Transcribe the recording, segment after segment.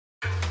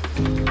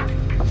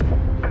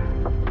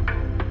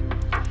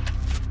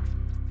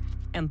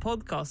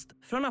podcast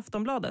från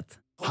Aftonbladet.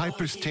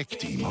 Hypers Tech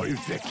Team har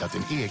utvecklat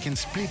en egen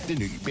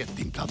splitterny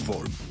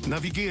bettingplattform.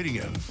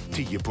 Navigeringen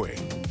 10 poäng,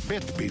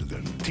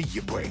 bettbilden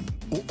 10 poäng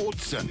och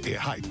oddsen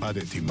är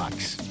hypade till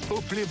max.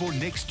 Upplev vår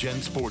Next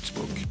Gen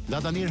Sportsbook.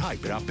 Ladda ner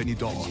Hyper-appen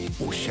idag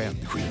och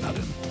känn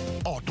skillnaden.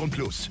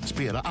 18+,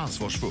 spela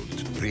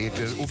ansvarsfullt.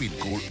 Regler och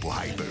villkor på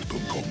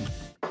hyper.com.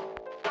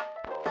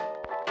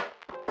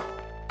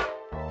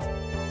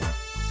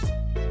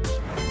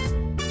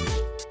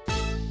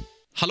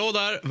 Hallå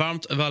där,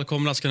 varmt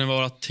välkomna ska ni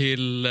vara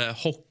till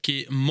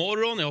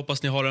Hockeymorgon. Jag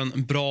hoppas ni har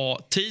en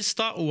bra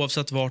tisdag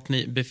oavsett vart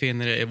ni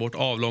befinner er i vårt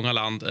avlånga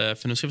land.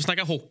 För nu ska vi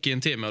snacka hockey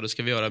en timme och det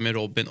ska vi göra med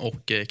Robin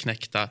och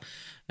Knäckta.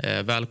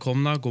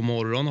 Välkomna, god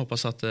morgon,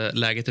 hoppas att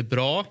läget är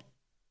bra.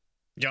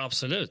 Ja,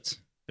 absolut.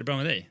 Det är bra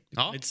med dig.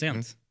 Ja. Lite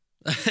sent.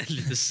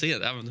 Lite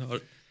sent, ja, men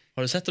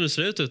har du sett hur det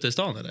ser ut ute i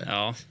stan eller?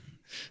 Ja.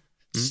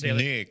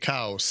 Snö,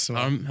 kaos.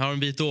 Har en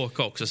bit att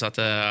åka också så att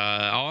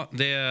ja,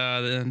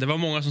 det var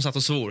många som satt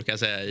och svor kan jag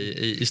säga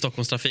i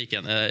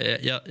Stockholmstrafiken.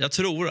 Jag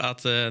tror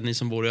att ni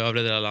som bor i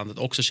övriga delar av landet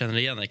också känner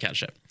igen det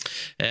kanske.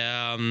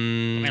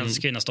 De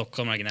älskar ju när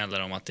stockholmare gnäller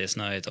om att det är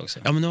snöigt också.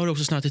 Ja, men nu har det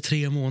också snöat i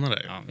 3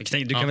 månader. Ja,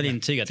 du kan väl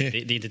intyga att det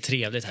är inte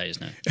trevligt här just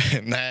nu?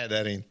 Nej, det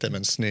är det inte,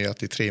 men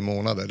snöat i 3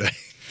 månader,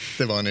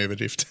 det var en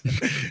överdrift.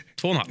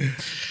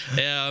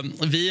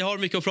 2,5. Vi har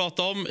mycket att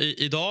prata om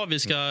idag. Vi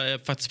ska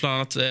faktiskt bland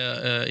annat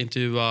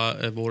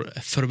intervjua vår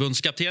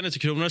förbundskapten i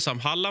Kronor, Sam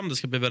Hallam. Det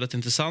ska bli väldigt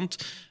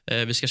intressant.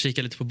 Vi ska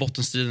kika lite på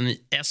bottenstriden i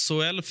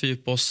SHL,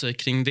 fördjupa oss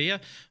kring det.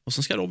 Och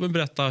sen ska Robin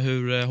berätta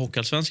hur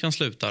Hockeyallsvenskan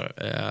slutar.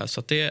 Så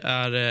att det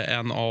är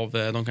en av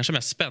de kanske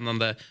mest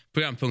spännande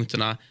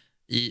programpunkterna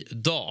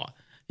idag.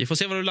 Vi får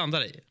se vad du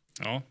landar i.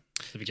 Ja,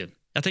 det blir kul.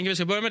 Jag tänker vi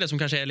ska börja med det som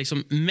kanske är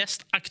liksom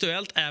mest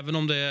aktuellt, även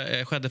om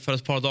det skedde för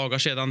ett par dagar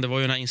sedan. Det var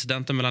ju den här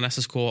incidenten mellan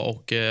SSK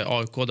och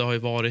AIK. Det har ju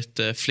varit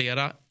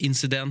flera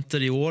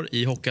incidenter i år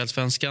i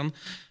Hockeyallsvenskan.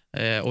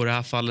 Och i det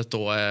här fallet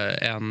då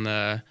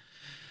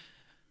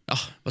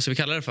vad ska vi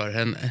kalla det för?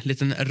 En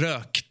liten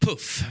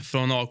rökpuff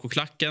från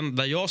AIK-klacken.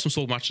 Där jag som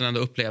såg matchen ändå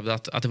upplevde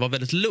att det var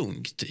väldigt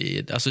lugnt.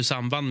 I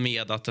samband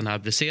med att den här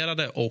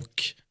briserade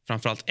och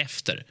framförallt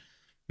efter.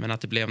 Men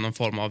att det blev någon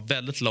form av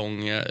väldigt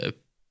lång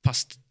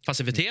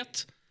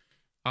passivitet.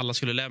 Alla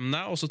skulle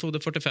lämna och så tog det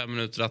 45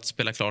 minuter att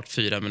spela klart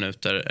 4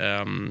 minuter.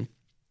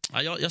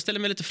 Jag ställer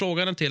mig lite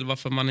frågan till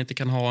varför man inte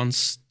kan ha en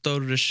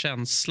större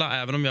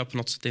känsla, även om jag på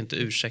något sätt inte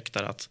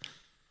ursäktar att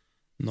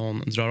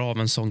någon drar av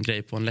en sån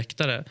grej på en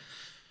läktare.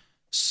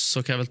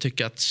 Så kan jag väl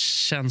tycka att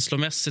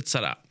känslomässigt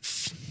sådär,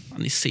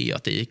 ni ser ju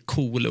att det är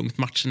kolugnt,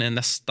 matchen är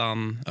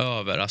nästan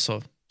över,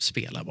 alltså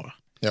spela bara.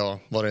 Ja,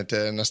 var det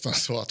inte nästan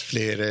så att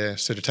fler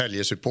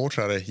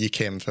Södertälje-supportrare gick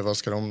hem, för vad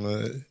ska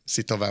de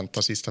sitta och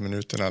vänta sista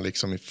minuterna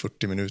liksom i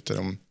 40 minuter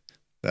om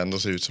det ändå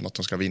ser ut som att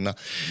de ska vinna.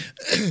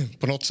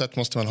 På något sätt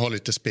måste man ha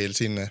lite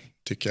spelsinne,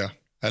 tycker jag.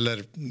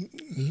 Eller,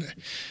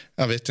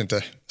 jag vet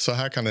inte. Så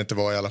här kan det inte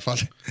vara i alla fall.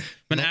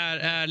 Men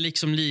är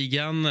liksom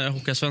ligan,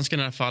 Hockeyallsvenskan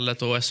i det här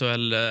fallet och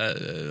SHL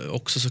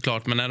också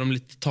såklart, men är de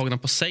lite tagna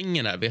på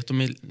sängen där? Vet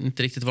de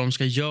inte riktigt vad de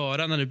ska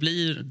göra när det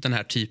blir den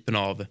här typen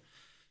av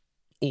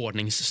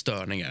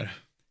ordningsstörningar?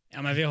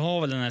 Ja, men vi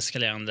har väl en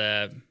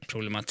eskalerande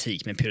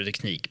problematik med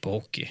pyroteknik på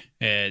hockey.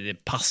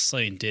 Det passar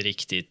ju inte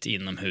riktigt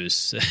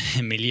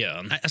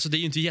inomhusmiljön. Nej, alltså det är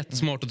ju inte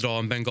jättesmart att dra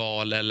en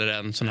bengal eller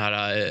en sån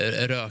här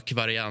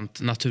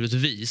rökvariant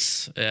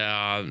naturligtvis.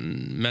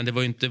 Men det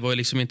var ju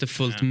liksom inte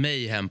fullt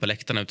mayhem på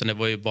läktarna, utan det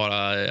var ju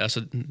bara,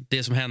 alltså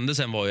det som hände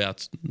sen var ju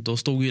att då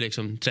stod ju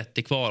liksom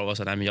 30 kvar och var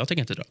så nej, men jag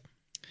tänker inte dra.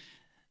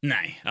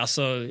 Nej,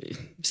 alltså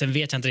sen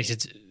vet jag inte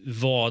riktigt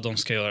vad de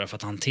ska göra för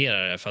att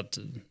hantera det, för att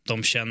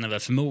de känner väl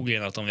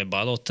förmodligen att om vi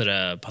bara låter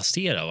det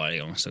passera varje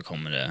gång så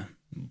kommer det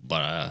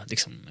bara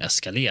liksom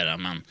eskalera,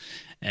 men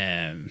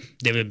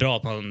det är väl bra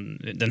att man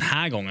den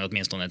här gången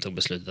åtminstone tog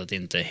beslutet att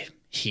inte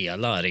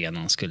hela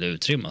arenan skulle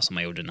utrymmas som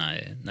man gjorde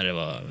när det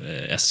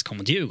var SSK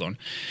mot Djurgården,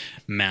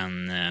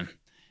 men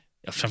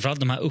framförallt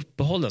de här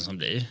uppehållen som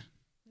blir,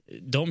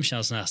 de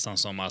känns nästan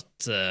som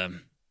att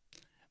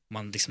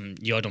man liksom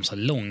gör dem så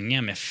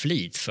långa med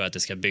flit för att det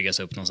ska byggas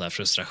upp någon så här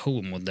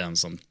frustration mot den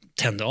som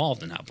tänder av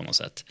den här på något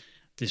sätt.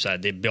 Det är så här,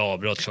 det blir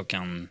avbrott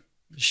klockan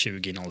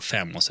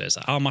 20.05 och så är det så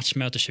här,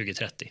 matchmöte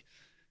 20.30.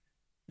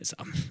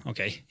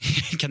 Okej,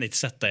 kan ni inte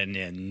sätta er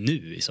ner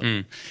nu i så?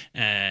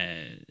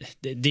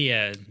 Det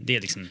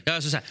är liksom... Ja,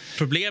 alltså så här,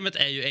 problemet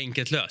är ju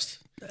enkelt löst.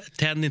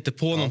 Tänd inte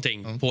på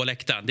någonting på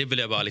läktaren. Det vill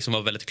jag bara liksom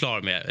vara väldigt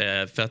klar med.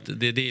 För att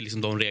det är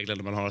liksom de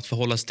reglerna man har att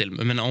förhålla sig till.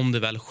 Men om det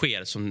väl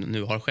sker, som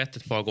nu har skett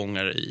ett par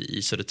gånger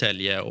i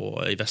Södertälje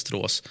och i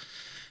Västerås,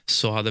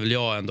 så hade väl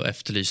jag ändå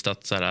efterlyst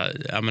att så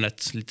här,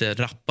 ett lite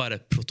rappare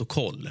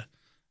protokoll.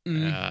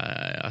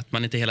 Att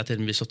man inte hela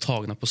tiden blir så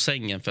tagna på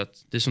sängen. För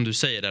att det är som du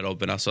säger där,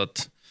 Robin, alltså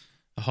att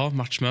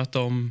matchmöte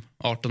om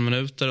 18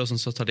 minuter och sen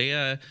så tar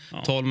det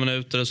 12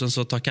 minuter och sen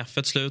så tar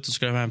kaffet slut och så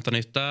ska de hämta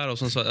nytt där och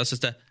sen så, alltså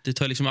det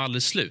tar liksom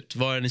aldrig slut.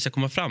 Vad är det ni ska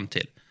komma fram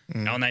till?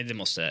 Ja, nej, det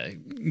måste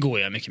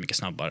gå mycket, mycket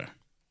snabbare.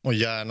 Och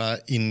gärna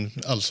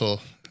alltså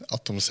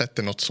att de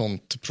sätter något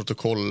sånt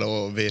protokoll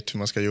och vet hur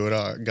man ska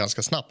göra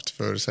ganska snabbt.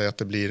 För att säga att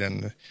det blir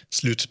en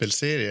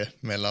slutspelserie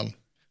mellan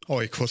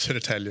AIK och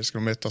Södertälje. Ska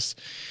de mötas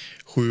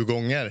 7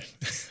 gånger.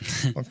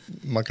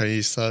 Man kan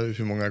gissa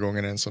hur många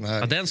gånger en sån här...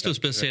 Ja, den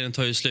slutspelserien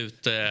tar ju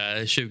slut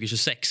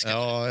 2026.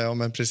 Ja,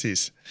 men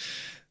precis.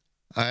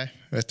 Nej,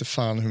 jag vet inte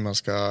fan hur man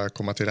ska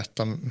komma till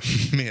rätta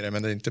med det,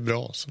 men det är inte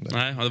bra. Som det.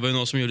 Nej, det var ju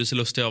någon som gjorde sig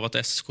lustig av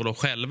att SK då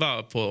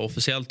själva på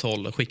officiellt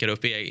håll skickar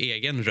upp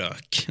egen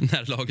rök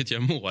när laget gör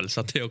mål.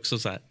 Så att det är också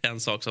så här en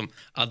sak som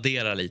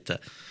adderar lite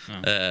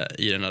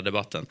i den här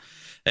debatten.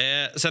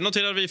 Sen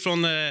noterar vi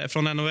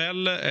från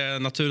NHL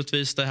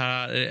naturligtvis det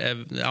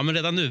här men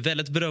redan nu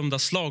väldigt berömda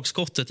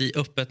slagskottet i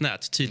öppet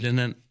nät. Tydligen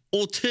en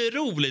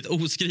otroligt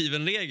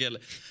oskriven regel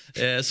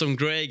som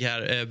Greg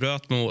här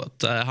bröt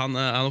mot.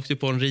 Han åkte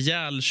på en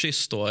rejäl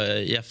kyss då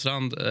i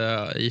efterhand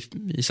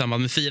i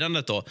samband med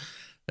firandet då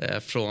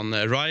från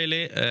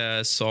Riley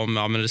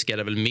som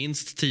riskerar väl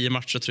minst 10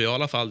 matcher tror jag i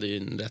alla fall. Det är ju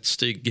en rätt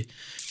stygg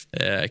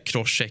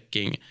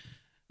crosschecking.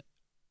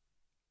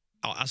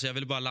 Ja, alltså jag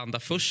vill bara landa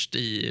först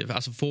i...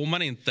 Alltså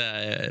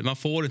man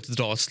får inte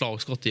dra ett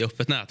slagskott i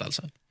öppet nät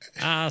alltså.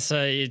 Alltså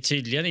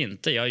tydligen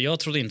inte. Jag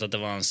trodde inte att det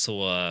var en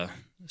så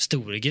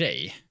stor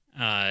grej.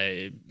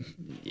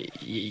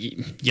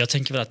 Jag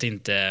tänker väl att det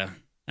inte...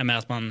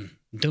 att man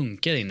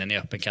dunkar in den i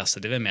öppen kasse.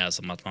 Det är väl mer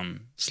som att man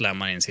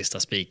slämmar in sista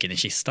spiken i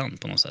kistan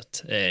på något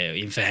sätt.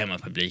 Inför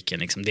hemmapubliken.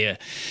 Liksom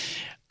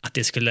att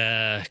det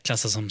skulle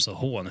klassas som så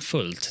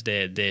hånfullt,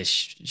 det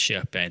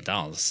köper jag inte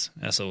alls.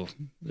 Alltså,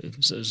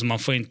 så man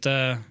får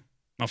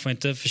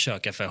inte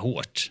försöka för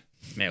hårt.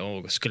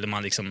 Och skulle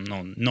man liksom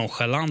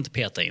nonchalant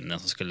peta in den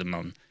så skulle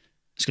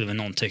väl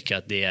någon tycka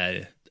att det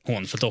är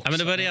hånfullt också. Ja, men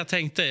det var det jag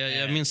tänkte.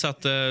 Jag minns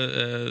att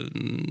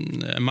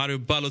Mario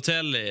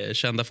Balotelli,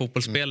 kända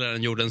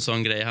fotbollsspelaren, gjorde en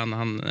sån grej.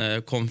 Han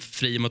kom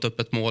fri mot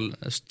öppet mål,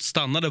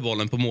 stannade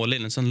bollen på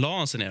mållinjen, sen la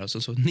han sig ner och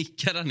så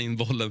nickade han in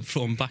bollen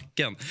från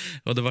backen.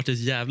 Och det var ett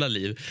jävla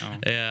liv.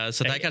 Ja.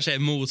 Så det här kanske är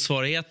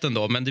motsvarigheten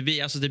då. Men det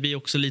blir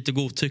också lite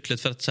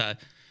godtyckligt för att så här,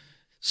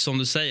 som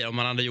du säger, om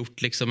man hade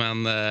gjort liksom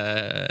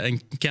en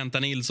Kenta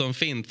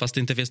Nilsson-fint fast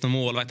det inte finns någon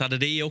målvakt, hade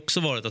det också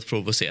varit att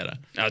provocera?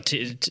 Ja,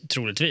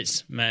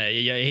 troligtvis.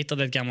 Men jag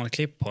hittade ett gammalt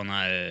klipp på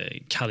när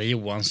Kalle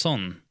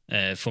Johansson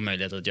får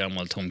möjlighet att göra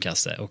mål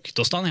tomkasse. Och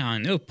då stannar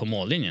han upp på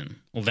mållinjen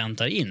och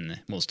väntar in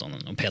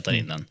motståndaren och petar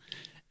in den.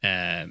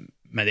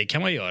 Men det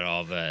kan man göra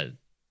av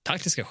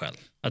taktiska skäl.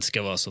 Att det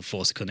ska vara så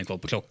få sekunder kvar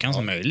på klockan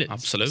som möjligt.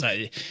 Absolut. Så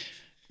här,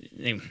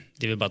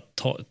 det vill bara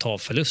ta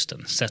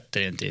förlusten. Sätter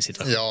det inte i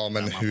situationen. Ja,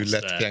 men hur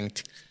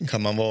lättkränkt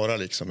kan man vara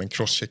liksom? En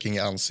crosschecking i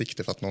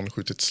ansiktet för att någon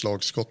skjuter ett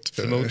slagskott.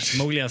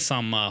 Förmodligen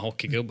samma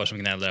hockeygubbar som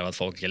gnäller av att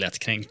folk är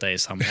lättkränkta i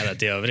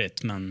samhället i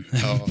övrigt. Men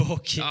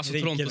alltså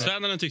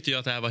Toronto-tränaren tyckte ju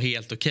att det här var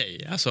helt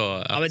okej. Alltså,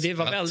 det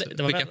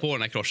var skicka på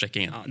den här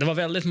crosscheckingen. Ja, det var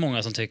väldigt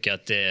många som tycker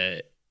att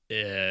det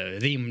är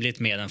rimligt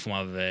med en form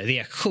av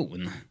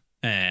reaktion.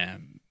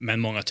 Men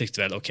många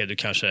tyckte väl, du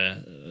kanske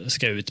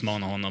ska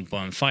utmana honom på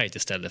en fight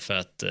istället för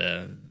att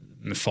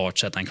med fart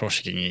sätta en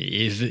crosschecking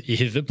i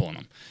huvudet på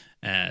honom.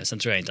 Sen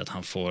tror jag inte att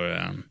han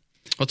får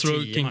vad tror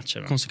du kring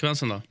matcher,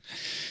 konsekvensen då?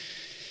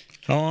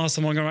 Ja,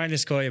 så Morgan Riley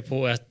ska ju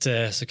på ett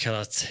så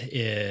kallat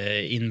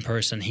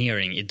in-person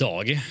hearing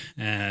idag.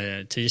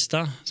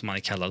 Tisdag, som han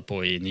är kallad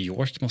på i New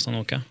York, måste han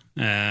åka.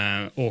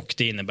 Och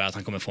det innebär att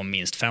han kommer få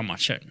minst 5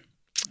 matcher.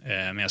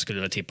 Men jag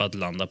skulle väl tippa att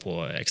landa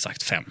på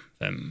exakt 5.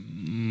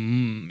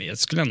 Jag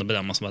skulle ändå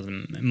bedöma som att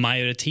en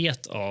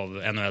majoritet av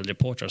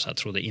NHL-reporters här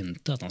trodde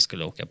inte att han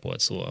skulle åka på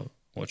ett så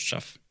hårt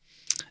straff.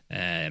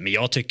 Men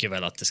jag tycker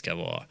väl att det ska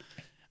vara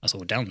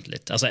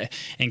ordentligt. Alltså,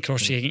 en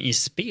crosschecking i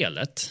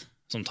spelet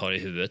som tar i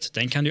huvudet,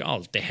 den kan du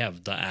alltid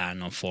hävda är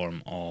någon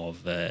form av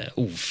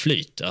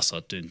oflyt. Alltså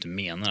att du inte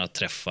menar att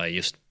träffa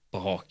just på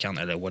hakan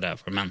eller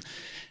whatever. Men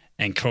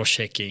en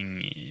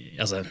crosschecking,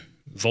 alltså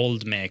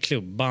våld med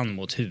klubban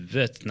mot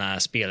huvudet när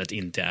spelet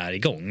inte är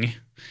igång.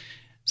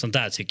 Sånt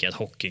där tycker jag att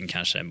hockeyn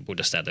kanske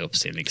borde ställa upp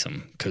sin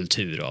liksom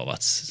kultur av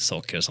att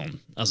saker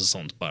och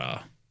sånt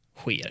bara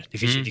sker. Det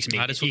finns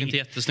liksom det såg inte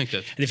jättesnyggt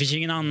ut. Det finns ju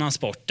ingen annan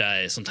sport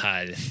där sånt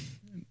här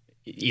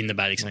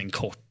innebär liksom en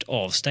kort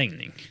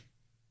avstängning.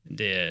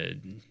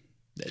 Där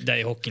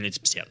är hockeyn lite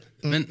speciell.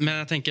 Men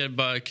jag tänker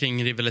bara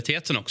kring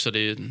rivaliteten också. Det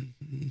är ju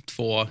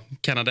 2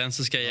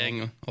 kanadensiska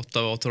gäng,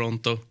 Ottawa och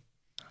Toronto.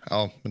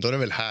 Ja, men då är det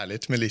väl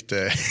härligt med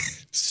lite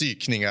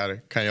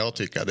psykningar, kan jag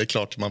tycka. Det är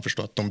klart man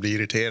förstår att de blir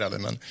irriterade,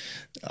 men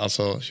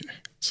alltså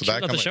så där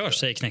kan man. Det körs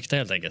sig knäckta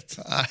helt enkelt.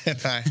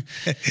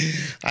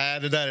 Nej,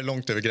 det där är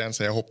långt över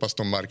gränsen. Jag hoppas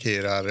de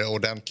markerar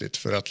ordentligt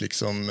för att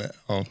liksom,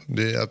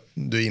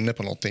 du är inne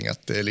på någonting,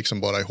 att det är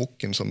liksom bara i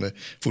hockeyn som det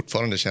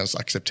fortfarande känns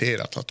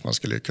accepterat att man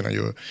skulle kunna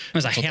göra.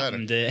 Men så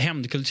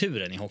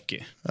hämndkulturen i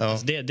hockey. Ja.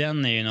 Alltså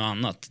den är ju något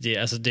annat. Det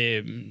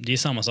är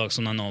samma sak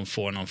som när någon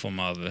får någon form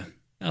av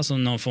alltså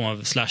någon form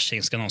av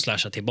slashing, ska någon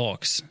slasha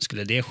tillbaks.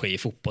 Skulle det ske i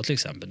fotboll till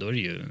exempel, då är det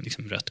ju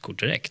liksom rött kort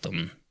direkt.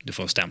 Om du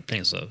får en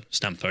stämpling så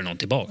stämplar någon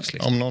tillbaks.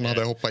 Liksom. Om någon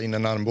hade hoppat in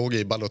en armbåge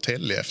i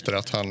Balotelli efter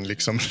att han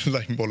liksom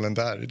la in bollen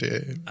där.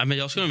 Det... Ja, men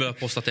jag skulle vilja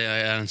påstå att det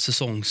är en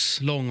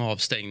säsongslång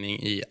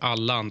avstängning i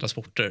alla andra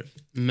sporter.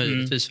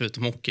 Möjligtvis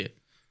förutom hockey.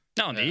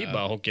 Ja, det är ju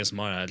bara hockeyn som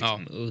har det här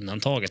liksom,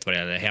 undantaget vad det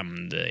gäller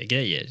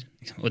hämndgrejer.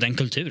 Liksom. Och den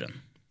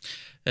kulturen.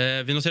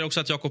 Vi noterar också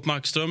att Jakob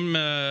Markström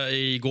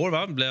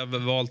igår blev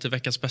vald till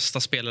veckans bästa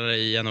spelare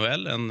i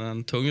NHL.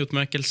 En tung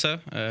utmärkelse.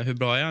 Hur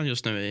bra är han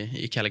just nu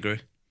i Calgary?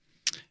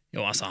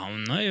 Ja, alltså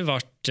han har ju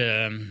varit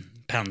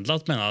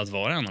pendlat mellan att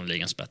vara en av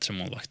ligans bättre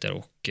målvakter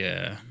och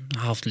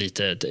haft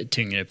lite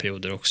tyngre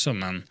perioder också,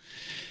 men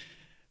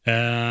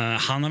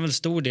han har väl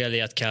stor del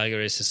i att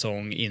Calgarys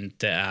säsong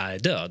inte är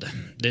död.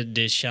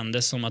 Det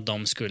kändes som att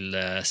de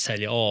skulle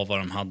sälja av vad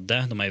de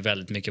hade. De har ju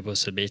väldigt mycket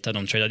pusselbitar.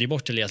 De tradade ju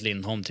bort Elias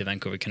Lindholm till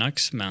Vancouver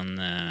Canucks,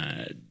 men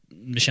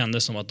det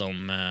kändes som att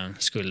de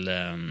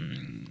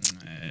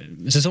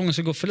säsongen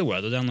skulle gå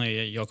förlorad, och den har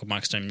ju Jakob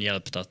Markström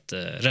hjälpt att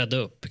rädda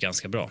upp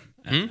ganska bra.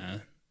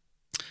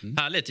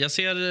 Härligt. Jag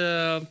ser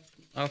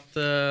att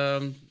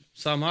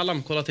Sam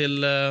Hallam kollar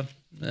till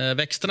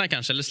växterna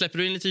kanske, eller släpper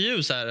du in lite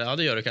ljus här? Ja,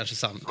 det gör du kanske,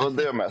 Sam. Ja,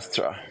 det är mest,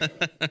 tror jag.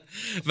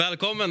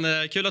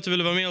 Välkommen, kul att du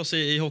ville vara med oss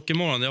i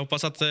Hockeymorgon. Jag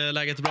hoppas att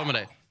läget är bra med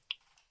dig.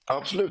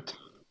 Absolut.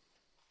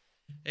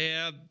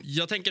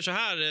 Jag tänker så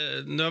här,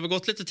 nu har vi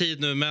gått lite tid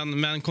nu,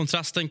 men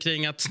kontrasten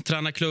kring att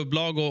träna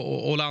klubblag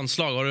och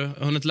landslag, har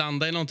du hunnit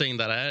landa i någonting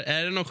där?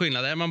 Är det någon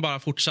skillnad? Är man bara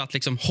fortsatt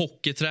liksom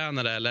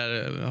hockeytränare,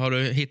 eller har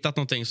du hittat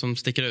någonting som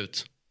sticker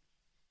ut?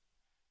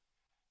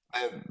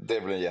 Det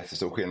är väl en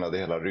jättestor skillnad i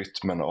hela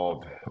rytmen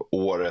av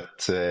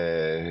året.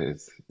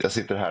 Jag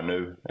sitter här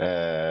nu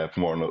på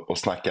morgonen och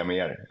snackar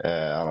mer.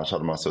 Annars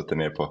hade man suttit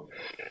ner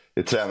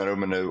i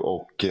tränarrummet nu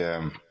och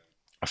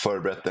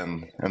förberett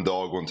en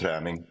dag och en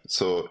träning.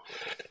 Så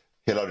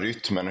hela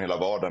rytmen och hela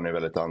vardagen är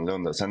väldigt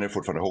annorlunda. Sen är det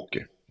fortfarande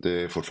hockey.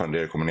 Det är fortfarande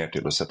det kommer ner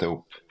till att sätta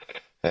ihop.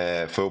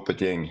 Få upp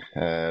ett gäng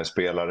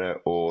spelare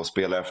och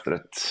spela efter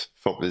ett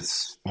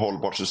förhoppningsvis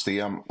hållbart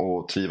system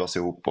och trivas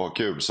ihop och ha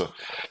kul. Så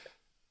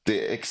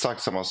det är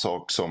exakt samma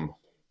sak som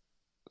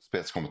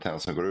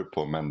spetskompetensen går ut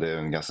på, men det är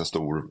en ganska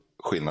stor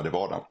skillnad i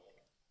vardagen.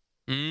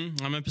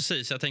 Ja, men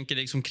precis. Jag tänker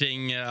liksom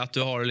kring att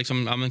du har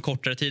liksom, en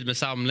kortare tid med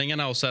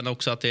samlingarna, och sen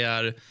också att det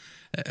är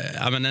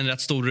en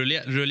rätt stor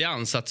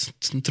rullians, att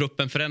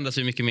truppen förändras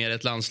ju mycket mer i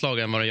ett landslag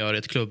än vad det gör i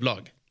ett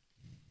klubblag.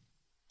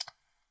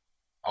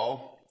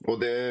 Ja, och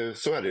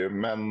så är det ju,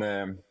 men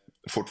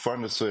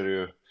fortfarande så är det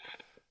ju,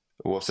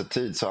 oavsett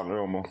tid så handlar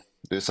det om,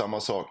 det är samma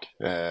sak.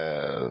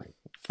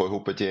 Få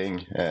ihop ett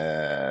gäng,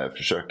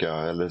 försöka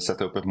eller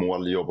sätta upp ett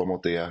mål, jobba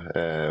mot det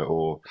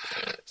och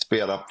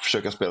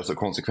försöka spela så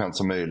konsekvent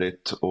som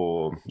möjligt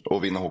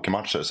och vinna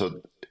hockeymatcher. Så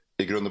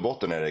i grund och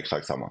botten är det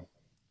exakt samma.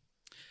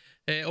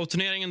 Och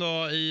turneringen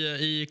då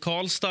i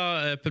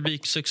Karlstad,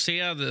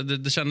 publiksuccé.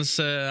 Det kändes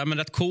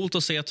rätt coolt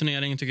att se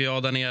turneringen, tycker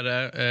jag, där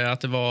nere.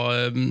 Att det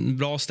var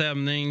bra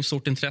stämning,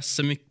 stort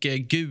intresse, mycket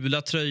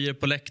gula tröjor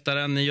på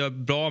läktaren. Ni gör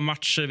bra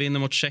matcher, vinner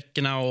mot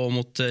Tjeckerna och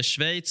mot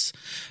Schweiz.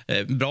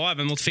 Bra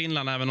även mot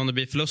Finland, även om det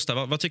blir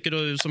förluster. Vad tycker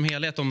du som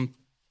helhet om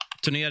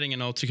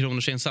turneringen och Tre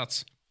Kronors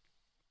insats?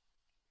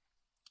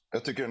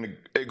 Jag tycker den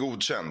är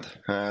godkänd.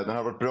 Den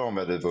har varit bra om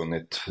vi hade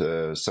vunnit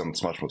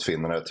söndagsmatch mot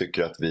Finland. Jag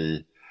tycker att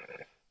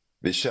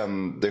vi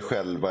kände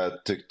själva,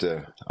 jag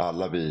tyckte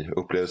alla vi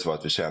upplevde var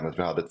att vi kände att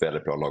vi hade ett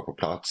väldigt bra lag på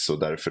plats, och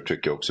därför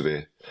tycker jag också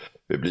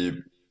vi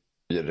blir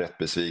rätt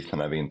besvikna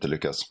när vi inte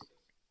lyckas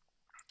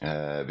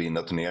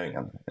vinna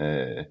turneringen.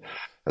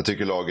 Jag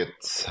tycker laget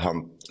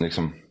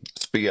liksom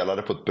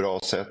spelade på ett bra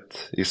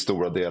sätt i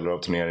stora delar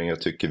av turneringen.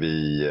 Jag tycker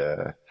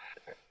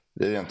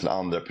det är egentligen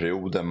andra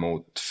perioden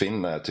mot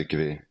Finland, jag tycker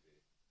vi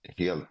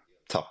helt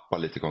tappar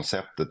lite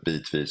konceptet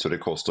bitvis, och det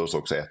kostar oss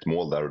också ett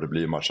mål där och det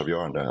blir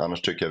matchavgörande.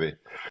 Annars tycker jag vi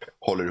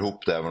håller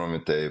ihop det, även om vi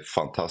inte är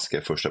fantastiska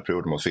i första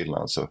perioden mot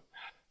Finland, så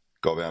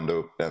gav vi ändå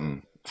upp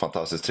en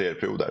fantastisk tredje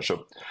period där. Så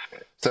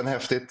sen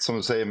häftigt som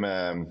du säger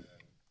med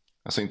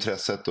alltså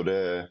intresset, och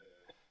det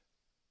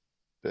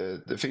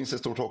finns ett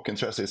stort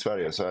hockeyintresse i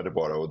Sverige, så är det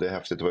bara, och det är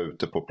häftigt att vara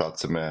ute på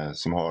platser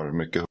som har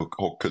mycket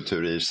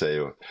hockeykultur i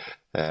sig,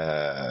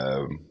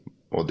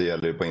 och det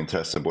gäller ju på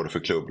intresse både för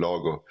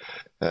klubblag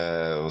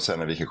och sen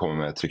när vi kan komma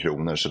med 3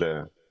 kronor, så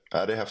det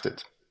är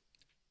häftigt.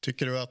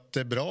 Tycker du att det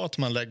är bra att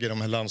man lägger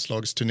de här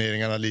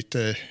landslagsturneringarna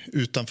lite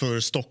utanför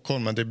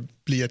Stockholm, men det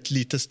blir ett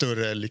lite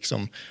större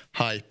liksom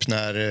hype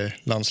när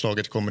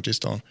landslaget kommer till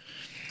stan?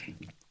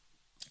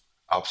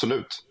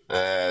 Absolut.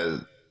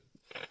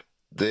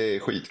 Det är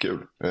skitkul.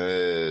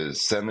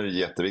 Sen är det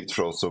jätteviktigt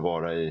för oss att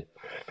vara i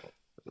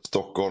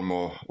Stockholm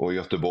och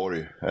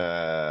Göteborg,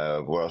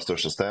 våra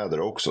största städer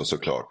också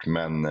såklart.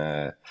 Men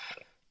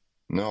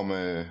nu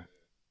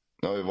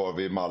har vi varit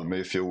i Malmö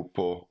i fjol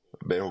på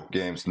Bay Hockey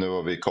Games, nu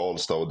var vi i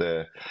Karlstad, och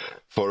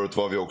förut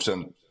var vi också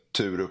en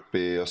tur upp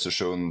i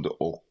Östersund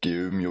och i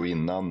Umeå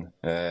innan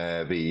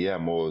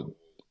VM, och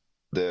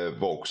det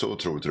var också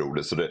otroligt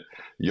roligt. Så det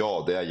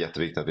är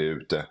jätteviktigt att vi är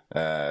ute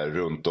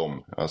runt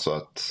om. Alltså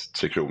att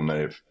Tre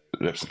Kronor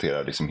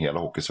representerar liksom hela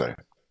Hockeysverige.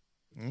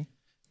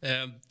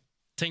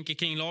 Tänker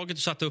kring laget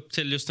du satte upp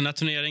till just den här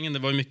turneringen. Det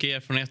var ju mycket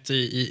erfarenhet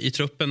i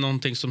truppen.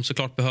 Någonting som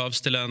såklart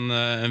behövs till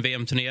en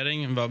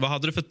VM-turnering. Vad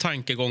hade du för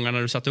tankegångar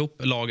när du satte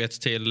upp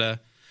laget till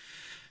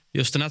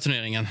just den här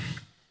turneringen?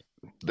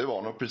 Det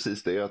var nog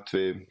precis det, att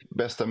vi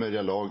bästa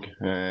möjliga lag.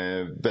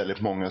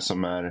 Väldigt många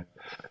som är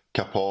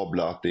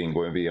kapabla att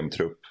ingå i en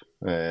VM-trupp.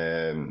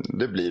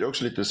 Det blir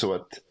också lite så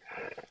att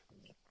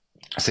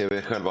ser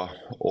vi själva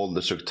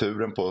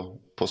åldersstrukturen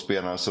på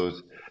spelarna, så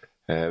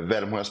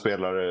väldigt många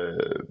spelare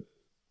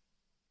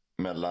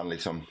mellan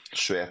liksom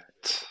 21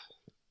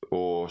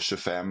 och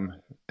 25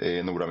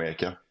 i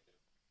Nordamerika.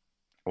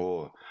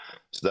 Och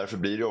så därför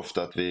blir det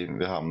ofta att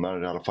vi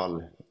hamnar i alla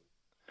fall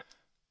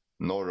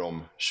norr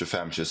om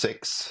 25-26.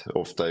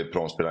 Ofta är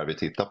pråmspelare vi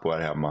tittar på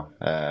här hemma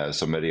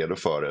som är redo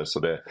för det. Så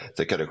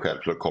det kan det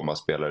självklart komma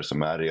spelare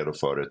som är redo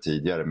för det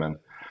tidigare. Men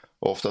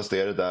oftast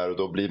är det där, och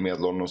då blir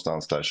medelåldern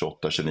någonstans där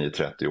 28, 29,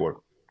 30 år.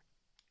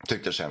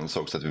 Tyckte jag kändes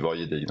också att vi var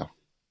gedigna.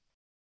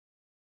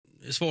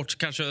 Svårt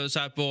kanske så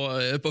här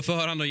på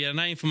förhand att ge den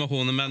här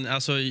informationen, men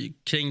alltså,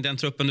 kring den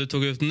truppen du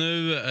tog ut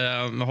nu,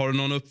 har du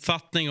någon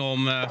uppfattning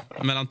om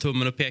mellan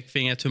tummen och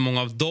pekfingret hur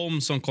många av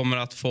dem som kommer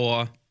att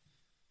få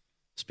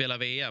spela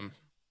VM?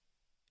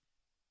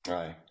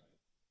 Nej.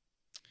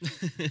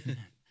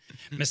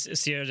 Men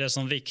ser du det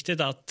som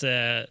viktigt att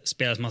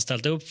spelare som har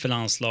ställt upp för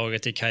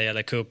landslaget i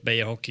Karjala Cup,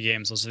 Beijer Hockey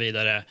Games och så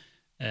vidare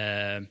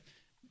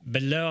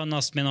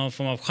belönas med någon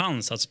form av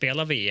chans att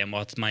spela VM,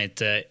 och att man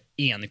inte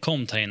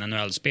enkom tar in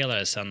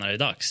NHL-spelare sen när det är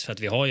dags? För att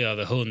vi har ju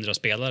över 100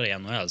 spelare i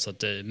NHL, så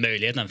att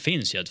möjligheten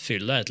finns ju att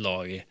fylla ett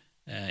lag i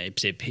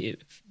princip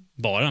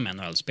bara med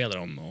NHL-spelare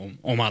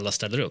om alla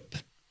ställer upp.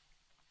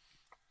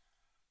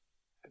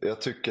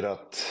 Jag tycker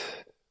att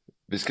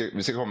vi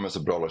ska komma med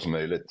så bra lag som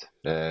möjligt,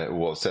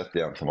 oavsett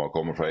egentligen var man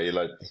kommer från.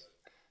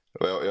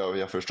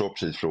 Jag förstår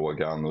precis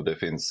frågan, och det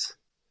finns...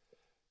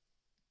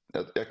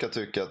 Jag kan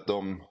tycka att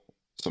de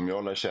som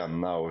jag lär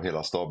känna och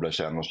hela staben lär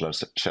känna och lär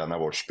känna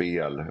vårt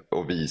spel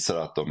och visar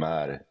att de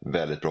är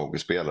väldigt bra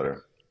hockeyspelare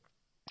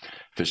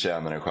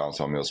förtjänar en chans att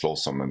vara med och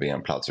slåss om en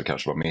VM-plats och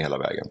kanske vara med hela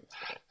vägen.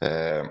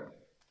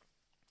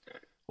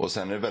 Och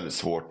sen är det väldigt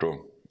svårt att...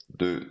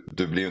 Du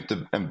blir ju inte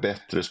en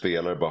bättre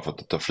spelare bara för att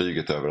du tar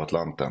flyget över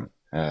Atlanten.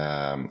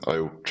 Har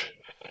gjort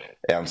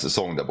en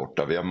säsong där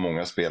borta. Vi har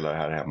många spelare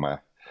här hemma,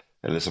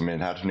 eller som i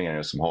den här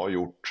turneringen, som har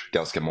gjort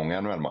ganska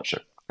många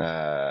NHL-matcher.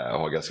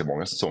 Har ganska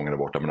många säsonger där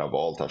borta, men har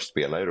valt att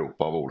spela i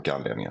Europa av olika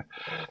anledningar.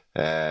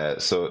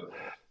 Så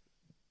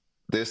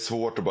det är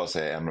svårt att bara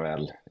säga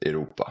NHL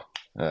Europa.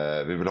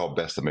 Vi vill ha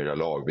bästa möjliga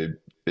lag.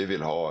 Vi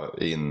vill ha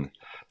in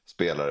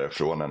spelare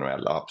från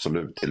NHL,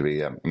 absolut, till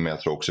VM. Men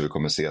jag tror också vi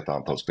kommer se ett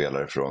antal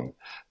spelare från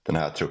den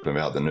här truppen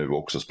vi hade nu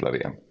också spela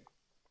VM.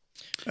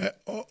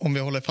 Om vi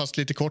håller fast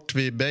lite kort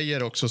vid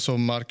Beijer också, så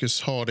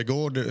Marcus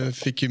Hardegård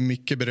fick ju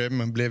mycket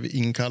beröm, blev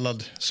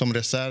inkallad som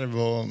reserv.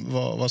 Och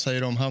vad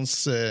säger du om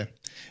hans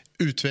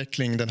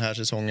utveckling den här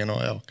säsongen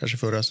och kanske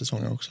förra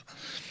säsongen också?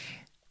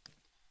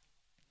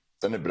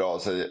 Den är bra,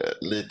 så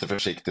lite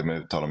försiktig med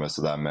att uttala mig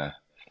sådär med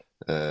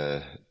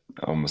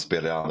om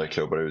spelare i andra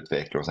klubbar och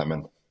utveckling och så här,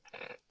 men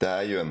det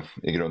är ju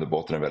i grund och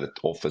botten en väldigt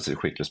offensiv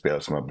skicklig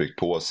spelare som har byggt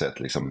på sig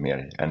liksom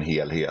mer en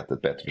helhet,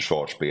 ett bättre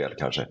försvarsspel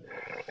kanske.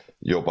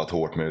 Jobbat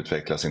hårt med att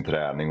utveckla sin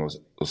träning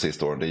och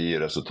sista åren, det ger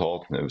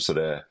resultat nu, så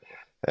det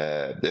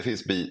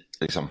finns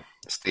liksom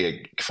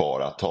steg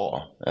kvar att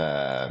ta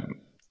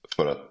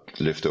för att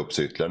lyfta upp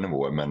sig ytterligare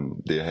nivåer,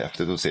 men det är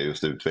häftigt att se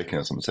just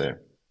utvecklingen som du säger.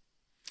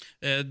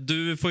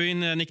 Du får ju in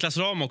Niklas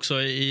Ram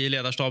också i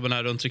ledarstaben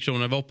här runt Tre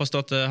Kronor. Vad hoppas du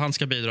att han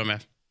ska bidra med?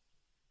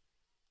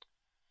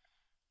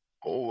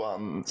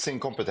 Sin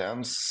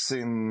kompetens,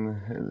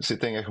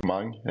 sitt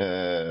engagemang.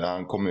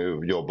 Han kommer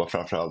ju jobba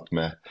framförallt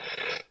med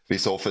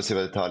vissa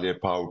offensiva detaljer,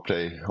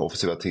 powerplay,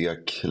 offensiva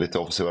tek, lite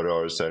offensiva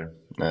rörelser.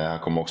 Han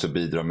kommer också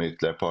bidra med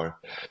ytterligare ett par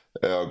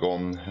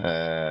ögon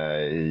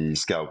i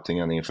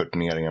scoutingen inför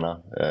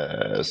turneringarna.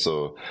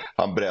 Så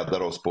han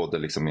breddar oss både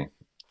liksom i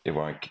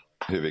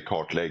hur vi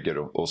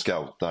kartlägger och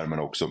scoutar, men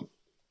också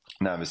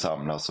när vi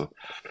samlas. Så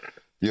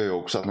det gör ju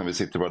också att när vi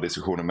sitter i våra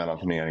diskussioner mellan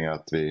turneringar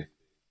att vi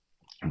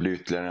blir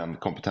ytterligare en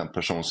kompetent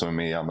person som är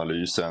med i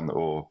analysen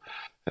och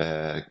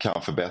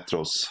kan förbättra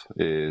oss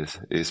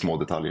i små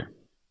detaljer.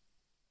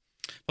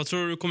 Vad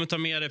tror du kommer ta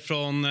med dig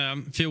från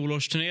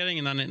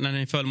fjolårsturneringen när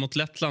ni föll mot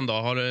Lettland då?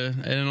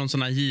 Är det någon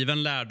sån här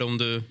given lärdom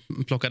du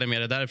plockade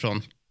med dig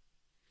därifrån?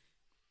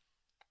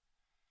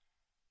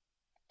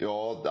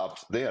 Ja,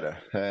 det är det.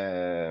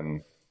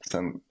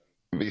 Sen,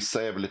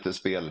 vissa är väl lite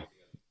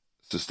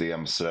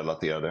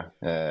spelsystemsrelaterade.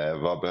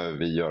 Vad behöver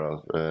vi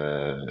göra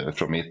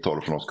från mitt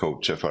håll, från oss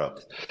coacher, för att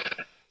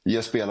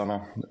ge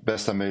spelarna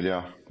bästa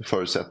möjliga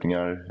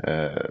förutsättningar.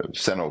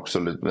 Sen också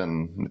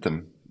den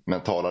lite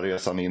mentala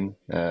resan in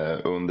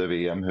under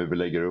VM, hur vi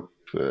lägger upp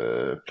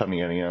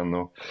planeringen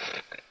och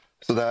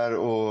sådär.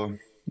 Och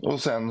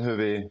sen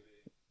hur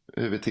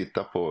vi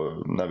tittar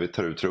på när vi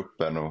tar ut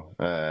truppen och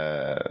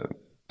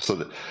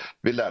Så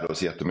vi lärde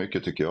oss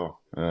jättemycket tycker jag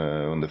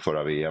under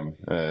förra VM.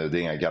 Det är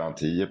inga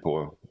garantier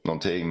på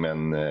någonting,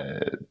 men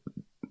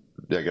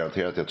jag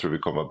garanterar att jag tror vi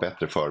kommer vara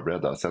bättre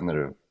förberedda. Sen är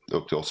det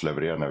upp till oss att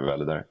leverera när vi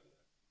väl är där.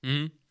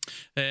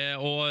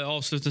 Och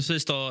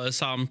avslutningsvis då,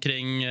 Sam,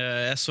 kring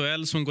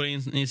SHL som går in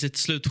i sitt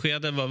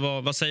slutskede.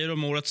 Vad säger du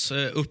om årets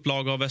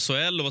upplag av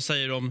SHL och vad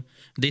säger du om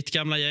ditt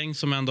gamla gäng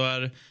som ändå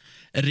är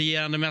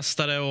regerande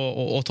mästare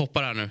och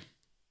toppar här nu?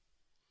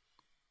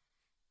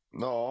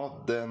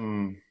 Ja,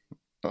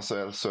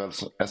 SHL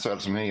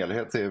som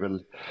helhet är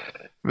väl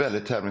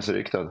väldigt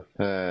tävlingsriktad.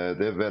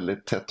 Det är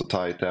väldigt tätt och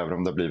tajt även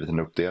om det har blivit en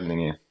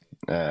uppdelning i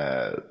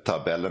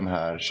tabellen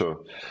här.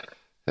 Så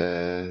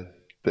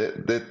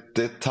det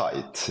är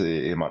tajt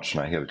i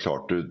matcherna, helt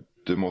klart.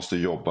 Du måste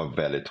jobba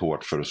väldigt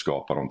hårt för att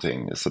skapa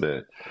någonting.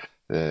 Så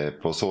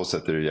på så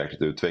sätt är det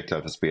jäkligt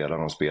utvecklande för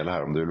spelarna att spela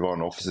här. Om du vill vara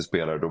en offensiv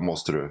spelare, då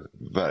måste du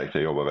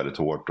verkligen jobba väldigt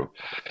hårt. Och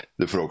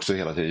du får också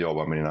hela tiden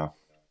jobba med dina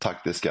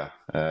taktiska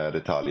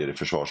detaljer i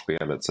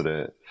försvarsspelet. Så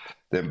det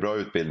är en bra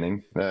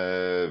utbildning.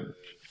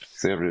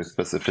 Ser vi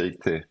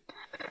specifikt till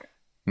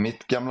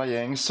mitt gamla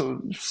gäng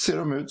så ser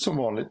de ut som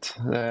vanligt.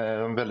 De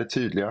är väldigt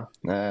tydliga,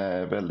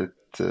 väldigt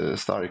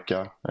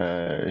starka,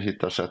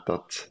 hittar sätt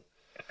att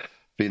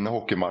vinna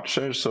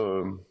hockeymatcher,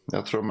 så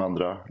jag tror de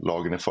andra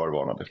lagen är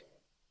förvarnade.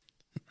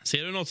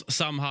 Ser du något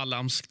Sam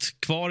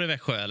Hallamskt kvar i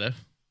Växjö eller?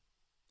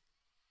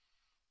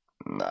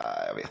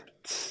 Nej, jag vet.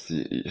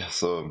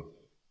 Så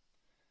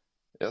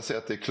jag ser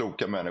att det är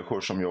kloka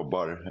människor som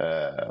jobbar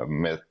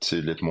med ett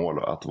tydligt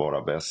mål att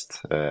vara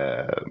bäst.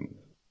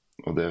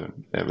 Och det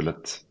är väl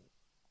ett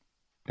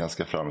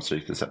ganska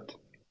framgångsrikt sätt.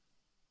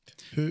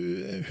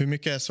 Hur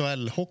mycket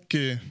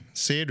SHL-hockey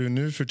ser du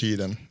nu för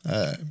tiden?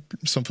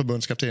 Som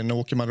förbundskapten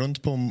åker man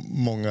runt på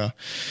många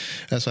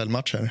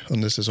SHL-matcher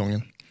under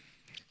säsongen?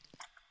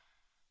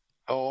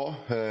 Ja,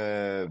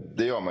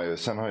 det gör man ju.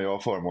 Sen har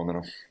jag förmånen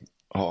att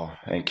ha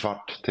en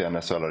kvart till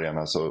en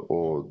SHL-arena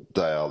och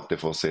där jag alltid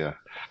får se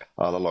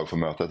alla lag får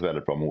möta ett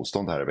väldigt bra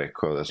motstånd här i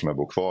Växjö som jag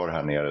bor kvar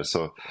här nere.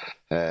 Så,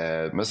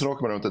 men så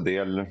åker man runt en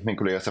del. Min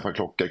kollega Stefan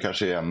Klockar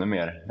kanske är ännu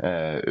mer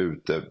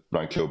ute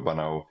bland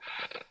klubbarna och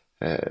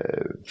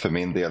för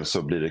min del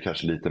så blir det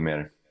kanske lite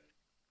mer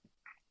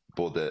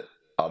både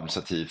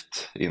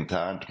administrativt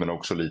internt men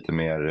också lite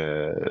mer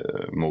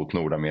mot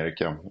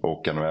Nordamerika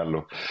och NHL.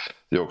 Och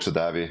det är också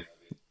där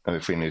när vi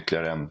får in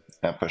ytterligare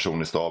en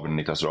person i staben,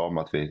 Niklas Ram,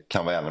 att vi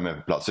kan vara ännu mer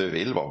på plats. Vi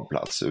vill vara på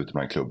plats ute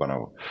bland klubbarna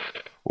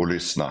och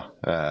lyssna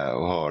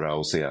och höra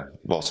och se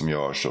vad som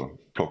görs och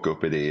plocka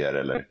upp idéer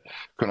eller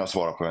kunna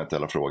svara på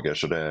eventuella frågor.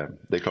 Så det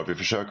är klart vi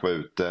försöker vara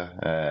ute,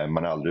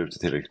 man är aldrig ute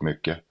tillräckligt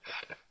mycket.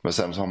 Men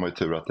sen så har man ju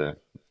tur att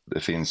det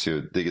finns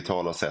ju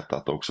digitala sätt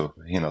att också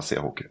hinna se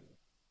hockey.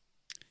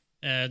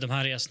 De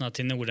här resorna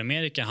till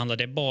Nordamerika, handlar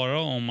det bara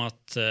om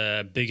att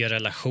bygga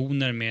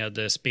relationer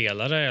med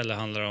spelare eller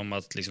handlar det om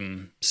att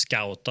liksom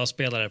scouta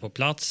spelare på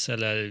plats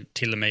eller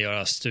till och med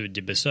göra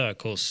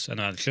studiebesök hos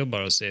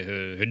NHL-klubbar och se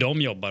hur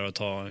de jobbar och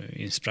ta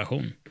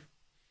inspiration?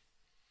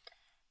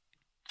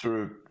 Jag tror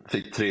du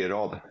fick 3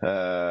 rad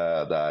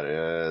där.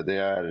 Det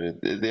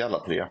är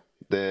alla 3.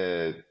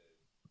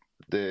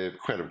 Det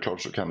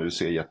självklart så kan du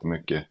se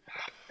jättemycket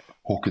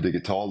hockey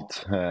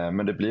digitalt,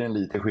 men det blir en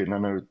liten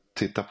skillnad när du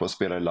tittar på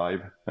spelare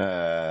live.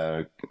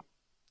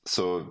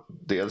 Så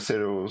dels är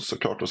det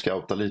såklart att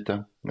scouta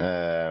lite.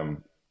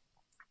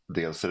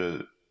 Dels är det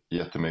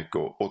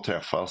jättemycket att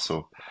träffas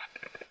och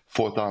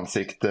få ett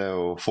ansikte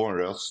och få en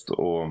röst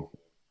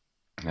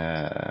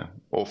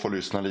och få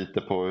lyssna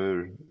lite på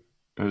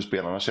hur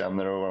spelarna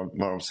känner och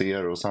vad de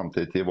ser och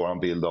samtidigt ge våran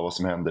bild av vad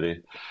som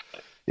händer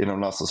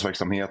inom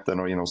landslagsverksamheten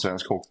och inom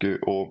svensk hockey.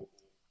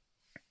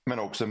 Men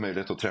också en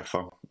möjlighet att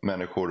träffa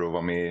människor och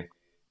vara med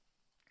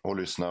och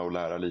lyssna och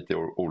lära lite i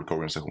olika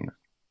organisationer.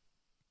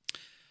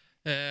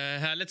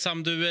 Härligt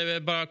Sam, du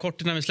bara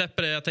kort innan vi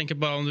släpper det. Jag tänker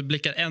bara om du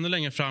blickar ännu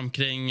längre fram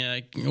kring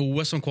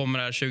OS som kommer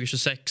här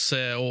 2026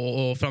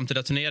 och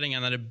framtida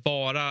turneringen när det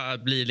bara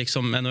blir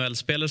liksom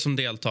NHL-spelare som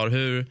deltar.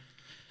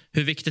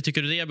 Hur viktigt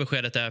tycker du det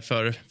beskedet är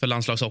för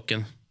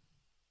landslagshockeyn?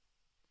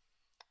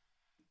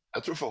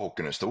 Jag tror för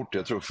hockeyn är stort.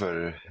 Jag tror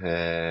för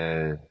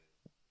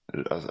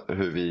alltså,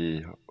 hur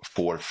vi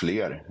får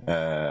fler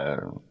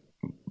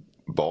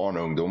barn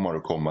och ungdomar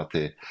att komma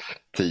till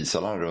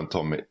ishallar runt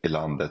om i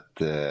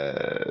landet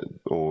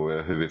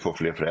och hur vi får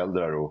fler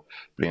föräldrar att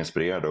bli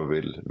inspirerade och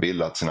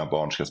vill att sina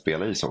barn ska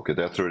spela ishockey.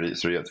 Jag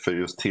tror för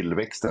just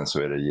tillväxten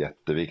så är det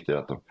jätteviktigt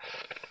att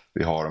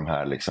vi har de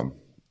här liksom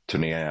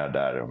turneringar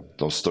där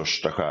de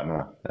största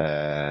stjärnorna.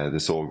 Det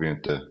såg vi ju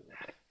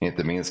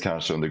inte minst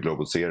kanske under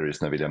Global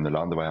Series när William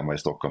Nylander var hemma i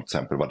Stockholm till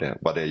exempel,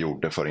 vad det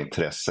gjorde för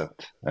intresset.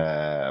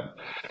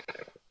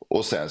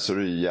 Och sen så är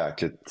det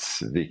jäkligt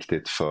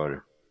viktigt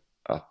för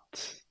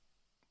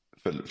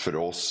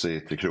oss i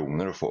Tre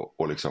Kronor att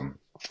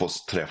få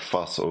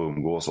träffas och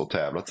umgås och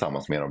tävla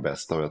tillsammans med de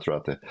bästa. Och jag tror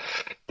att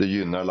det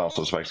gynnar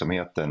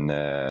landslagsverksamheten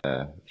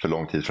för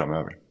lång tid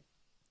framöver.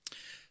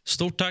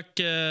 Stort tack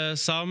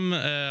Sam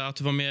att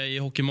du var med i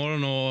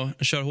Hockeymorgon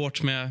och kör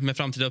hårt med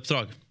framtida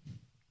uppdrag.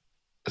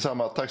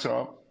 Samma, tack så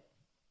mycket.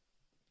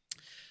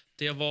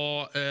 Det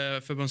var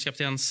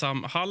förbundskapten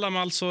Sam Hallam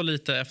alltså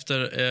lite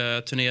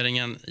efter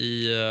turneringen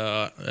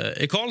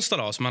i Karlstad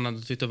då, som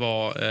han tyckte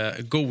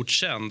var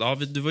godkänd. Ja,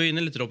 du var ju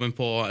inne lite, Robin,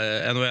 på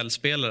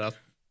NHL-spelare. Att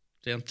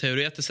rent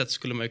teoretiskt sett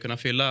skulle man ju kunna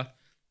fylla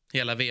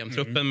hela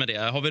VM-truppen med det.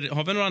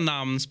 Har vi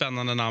några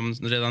spännande namn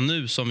redan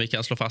nu som vi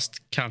kan slå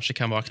fast kanske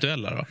kan vara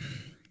aktuella då?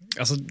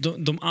 Alltså,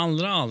 de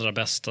allra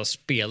bästa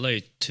spelar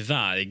ju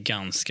tyvärr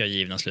ganska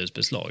givna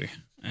slutspelslag.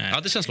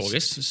 Ja, det känns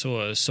logiskt. Så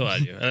är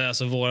det ju.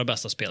 Alltså våra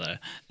bästa spelare.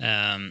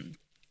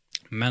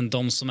 Men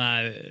de som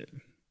är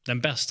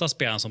den bästa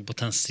spelaren som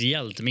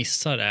potentiellt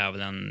missar är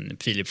väl en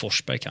Filip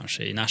Forsberg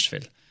kanske i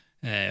Nashville.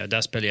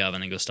 Där spelar ju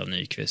även en Gustav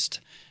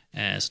Nyqvist.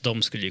 Så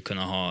de skulle ju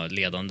kunna ha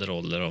ledande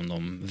roller om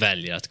de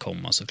väljer att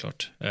komma,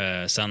 såklart.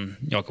 Sen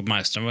Jakob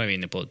Markström var vi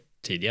inne på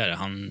tidigare.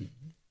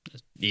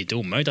 Det är inte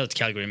omöjligt att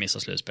Calgary missar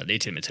slutspel. Det är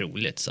till och med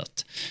troligt. Så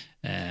att,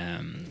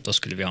 då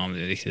skulle vi ha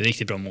en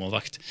riktigt bra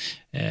målvakt.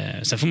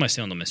 Sen får man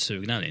se om de är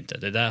sugna eller inte.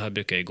 Det där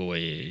brukar ju gå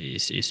i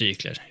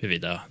cykler,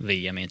 huruvida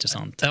VM är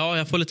intressant. Ja,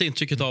 jag får lite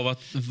intrycket av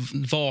att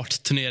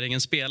vart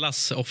turneringen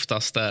spelas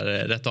oftast är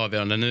rätt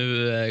avgörande.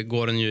 Nu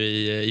går den ju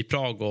i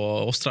Prag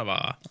och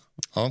Ostrava.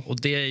 Ja.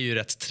 Och det är ju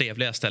rätt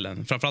trevliga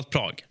ställen, framförallt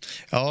Prag.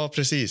 Ja,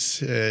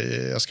 precis.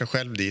 Jag ska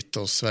själv dit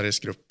och Sveriges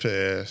grupp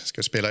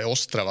ska spela i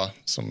Ostrava,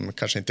 som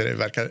kanske inte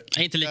verkar...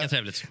 Inte lika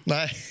trevligt.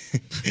 Nej.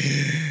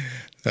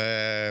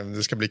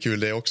 Det ska bli kul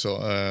det också.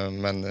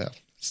 Men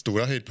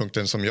stora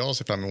höjdpunkten som jag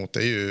ser fram emot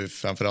är ju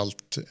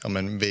framförallt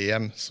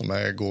VM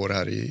som går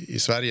här i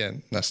Sverige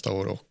nästa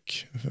år, och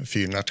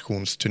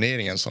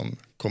 4-nationsturneringen som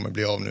kommer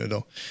bli av nu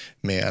då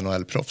med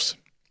NHL-proffs.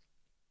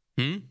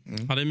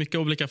 Ja, det är mycket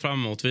att blicka fram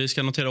emot. Vi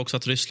ska notera också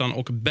att Ryssland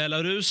och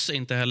Belarus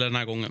inte heller den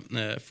här gången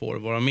får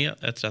vara med.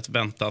 Ett rätt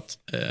väntat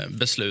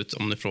beslut,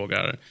 om ni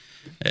frågar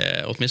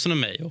åtminstone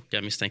mig, och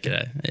jag misstänker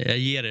det. Jag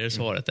ger er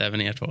svaret,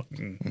 även er två.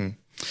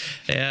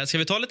 Ska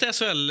vi ta lite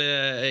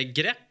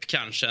SHL-grepp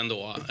kanske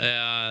ändå?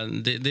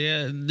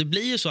 Det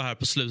blir ju så här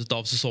på slutet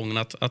av säsongen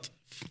att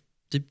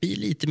det blir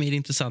lite mer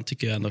intressant,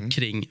 tycker jag ändå,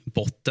 kring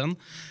botten.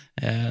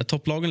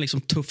 Topplagen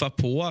liksom tuffar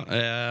på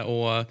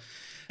och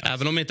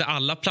även om inte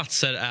alla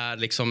platser är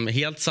liksom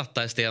helt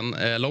satta i sten,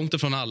 långt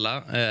ifrån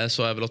alla,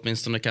 så är väl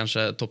åtminstone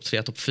kanske topp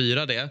 3, topp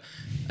 4 det.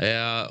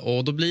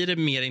 Och då blir det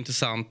mer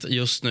intressant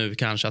just nu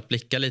kanske att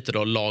blicka lite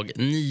då lag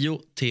 9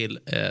 till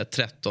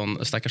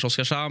 13. Stackars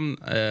Oskarshamn,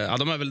 ja,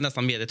 de har väl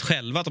nästan medgett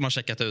själva att de har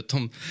checkat ut.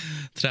 Om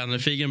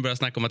tränarfiguren börjar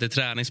snacka om att det är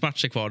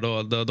träningsmatcher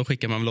kvar, då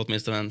skickar man väl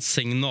åtminstone en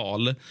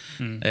signal.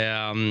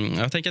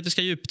 Jag tänker att vi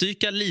ska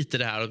djupdyka lite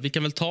det här. Vi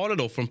kan väl ta det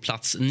då från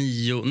plats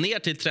 9 ner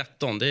till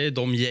 13. Det är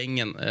de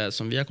gängen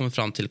som vi har kommit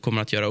fram till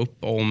kommer att göra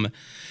upp om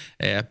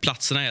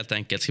platserna helt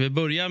enkelt. Ska vi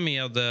börja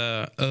med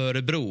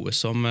Örebro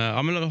som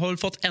har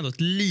fått ändå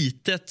ett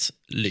litet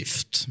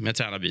lyft med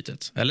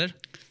tränarbytet, eller?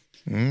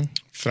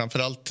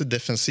 Framförallt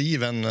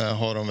defensiven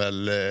har de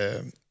väl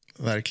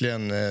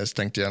verkligen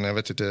stängt igen. Jag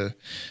vet inte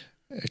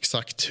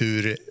exakt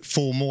hur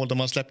få mål de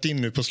har släppt in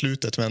nu på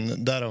slutet,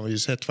 men där har vi ju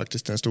sett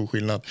faktiskt en stor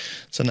skillnad.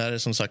 Sen är det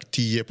som sagt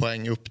 10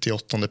 poäng upp till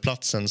 8:e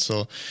platsen,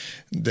 så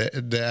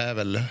det är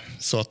väl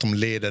så att de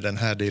leder den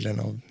här delen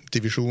av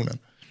divisionen.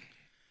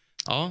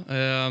 Ja,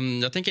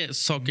 jag tänker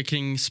saker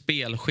kring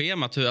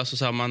spelschemat, hur, alltså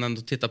så här, man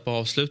ändå tittar på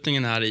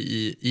avslutningen här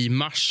i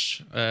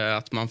mars,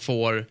 att man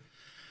får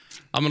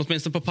men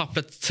åtminstone på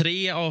pappret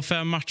 3 av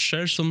 5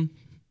 matcher som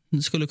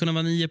skulle kunna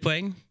vara 9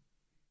 poäng.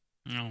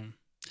 Ja.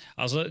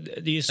 Alltså,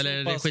 det är ju så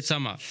eller pass, det är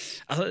skitsamma.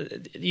 Alltså,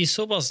 det är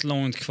så pass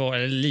långt kvar,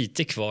 eller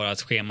lite kvar,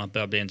 att schemat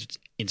börjar bli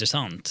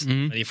intressant.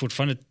 Men det är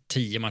fortfarande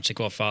 10 matcher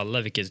kvar för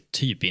alla, vilket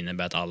typ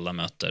innebär att alla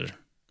möter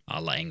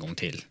alla en gång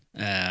till.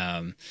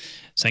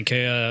 Sen kan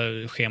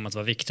ju schemat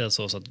vara viktigt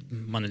så att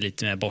man är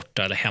lite mer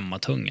borta eller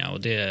hemmatunga,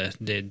 och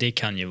det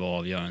kan ju vara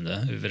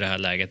avgörande över det här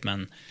läget.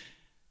 Men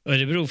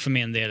Örebro för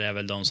min del är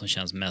väl de som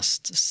känns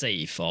mest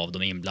safe av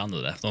de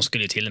inblandade. De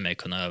skulle ju till och med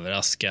kunna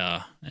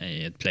överraska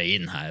i ett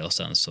play-in här, och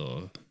sen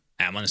så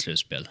är man i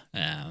slutspel.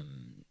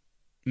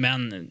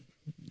 Men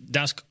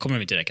där kommer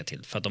de inte räcka till,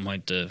 för att de har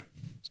inte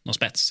någon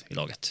spets i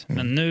laget.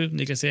 Men nu,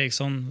 Niklas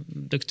Eriksson,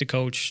 duktig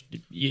coach.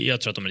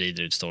 Jag tror att de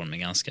rider ut stormen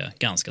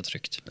ganska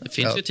tryggt. Det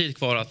finns ju tid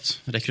kvar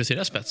att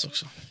rekrytera spets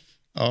också.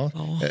 Ja,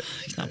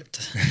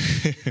 knappt.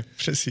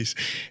 Precis.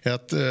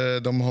 Att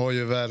de har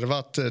ju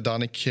värvat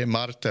Danik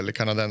Martel,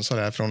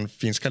 kanadensare här från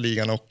finska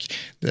ligan, och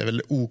det är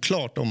väl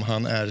oklart om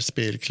han är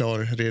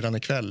spelklar redan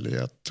ikväll.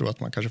 Jag tror att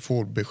man kanske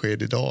får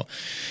besked idag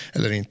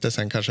eller inte.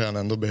 Sen kanske han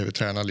ändå behöver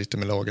träna lite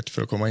med laget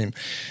för att komma in.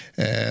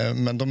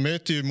 Men de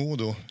möter ju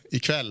Modo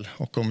ikväll,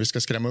 och om vi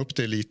ska skrämma upp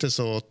det lite,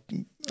 så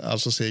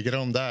alltså segrar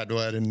de där, då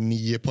är det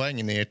 9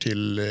 poäng ner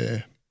till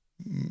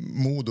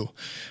Modo,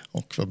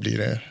 och vad blir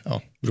det?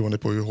 Ja, beroende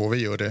på hur HV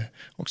gör det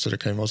också, det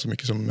kan ju vara så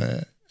mycket som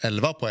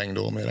 11 poäng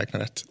då, om jag räknar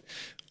rätt.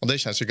 Och det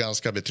känns ju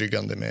ganska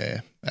betryggande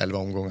med 11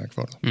 omgångar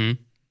kvar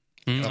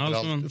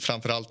då.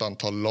 Framförallt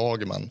antal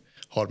lag man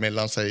har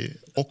mellan sig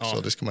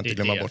också. Det ska man inte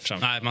glömma bort.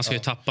 Nej, man ska ju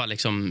tappa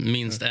liksom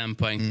minst en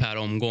poäng per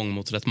omgång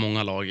mot rätt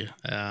många lag.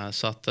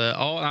 Så att,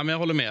 men jag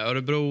håller med.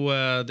 Örebro,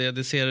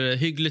 det ser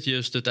hyggligt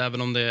ljust ut,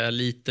 även om det är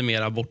lite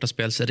mer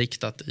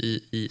bortaspelsriktat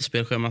i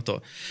spelschemat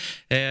då.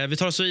 Vi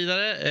tar oss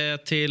vidare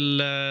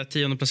till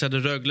 10:e placerade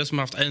Rögle, som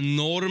har haft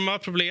enorma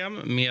problem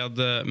med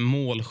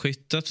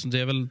målskyttet. Det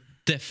är väl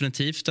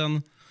definitivt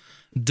en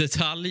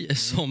detalj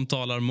som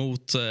talar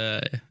mot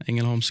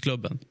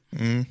Ängelholmsklubben.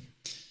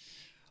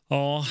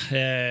 Ja,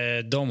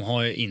 de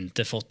har ju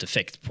inte fått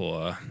effekt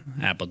på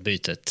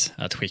Abbott-bytet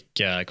att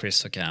skicka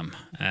Chris och Cam.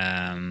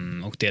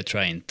 Och det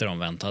tror jag inte de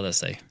väntade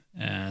sig.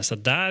 Så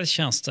där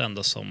känns det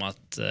ändå som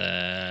att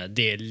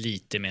det är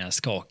lite mer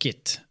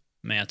skakigt.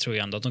 Men jag tror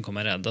ändå att de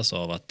kommer räddas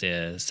av att det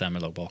är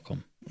sämre lag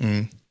bakom.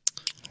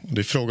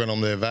 Det är frågan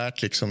om det är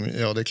värt liksom,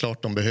 ja, det är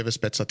klart de behöver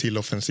spetsa till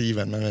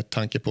offensiven, men med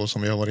tanke på,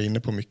 som vi har varit inne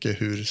på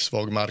mycket, hur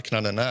svag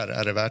marknaden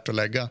är det värt att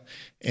lägga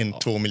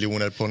 1-2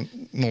 miljoner på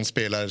någon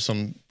spelare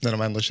som, när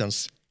de ändå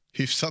känns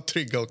hyfsat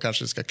trygga och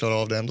kanske ska klara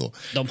av det ändå.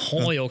 De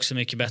har ju också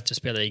mycket bättre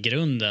spelare i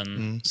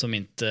grunden som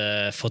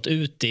inte fått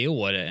ut det i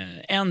år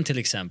än till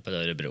exempel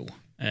Örebro.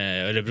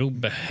 Örebro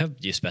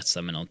behövde ju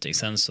spetsa med någonting.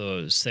 Sen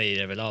så säger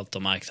det väl allt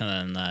om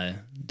marknaden när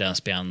den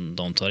spelaren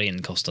de tar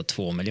in kostar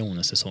 2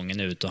 miljoner säsongen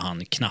ut och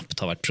han knappt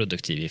har varit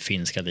produktiv i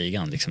finska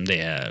ligan. Liksom,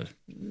 det är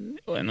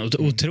en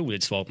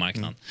otroligt svag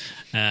marknad.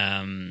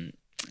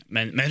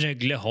 Men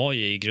Rögle har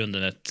ju i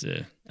grunden ett...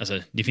 Alltså,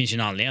 det finns ju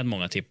en anledning att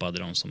många tippade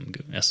dem som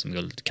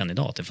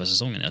SM-guldkandidater för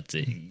säsongen. Att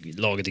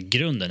laget i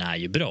grunden är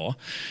ju bra.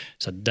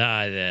 Så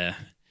där...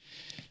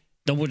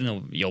 De borde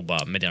nog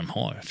jobba med det de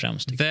har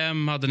främst.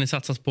 Vem hade ni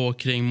satsat på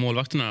kring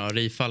målvakterna?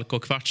 Rifalk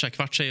och Kvartsa.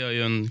 Kvartsa gör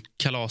ju en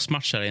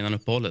kalasmatch här innan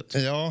uppehållet.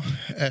 Ja,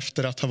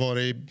 efter att ha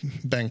varit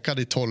bänkad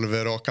i 12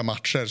 raka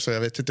matcher, så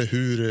jag vet inte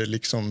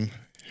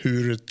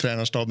hur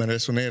tränarstaben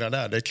resonerar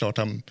där. Det är klart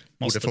han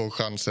borde få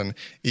chansen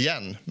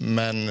igen,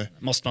 men...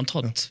 Måste man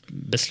ta ett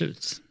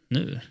beslut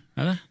nu,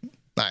 eller?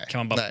 Nej, kan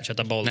man bara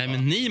fortsätta boll? Nej,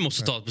 men ni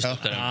måste ta ett beslut.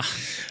 Ja.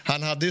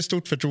 Han hade ju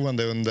stort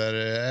förtroende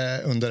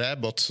under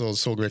Abbott, så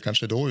såg det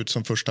kanske då ut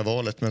som första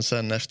valet, men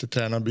sen efter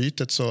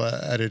tränarbytet så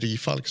är det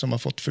Rifalk som har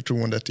fått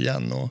förtroendet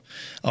igen, och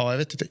jag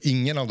vet inte,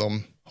 ingen av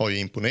dem har ju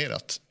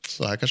imponerat,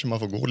 så här kanske man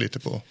får gå lite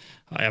på.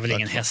 Jag är väl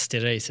ingen häst i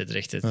racet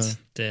riktigt.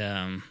 Det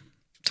är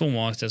 2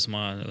 målvakter som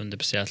har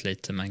underpresterat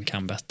lite men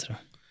kan bättre.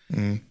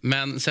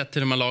 Men sett till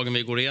de här lagen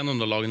vi går igenom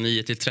då, lagen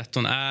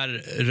 9-13, är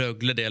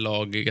Rögle det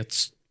laget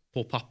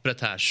på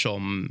pappret här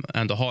som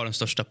ändå har den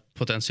största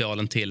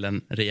potentialen till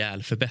en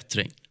rejäl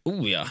förbättring?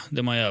 Ja,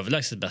 de har ju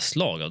överlägset bäst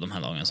lag av de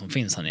här lagen som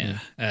finns här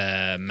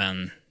nere.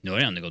 Men nu har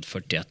det ändå gått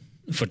 41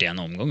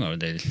 omgångar och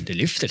det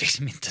lyfter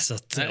liksom inte. Så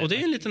att, och det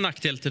är en liten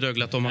nackdel till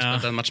Rögle att de har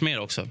spelat en match mer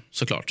också,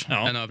 såklart,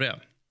 än övriga.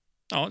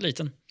 Ja,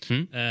 liten.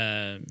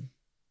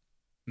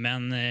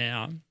 Men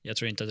jag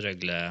tror inte att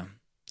Rögle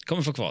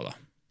kommer få kvala.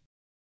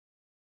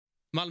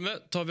 Malmö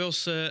tar vi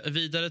oss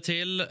vidare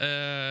till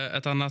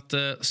ett annat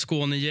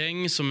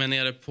Skånegäng som är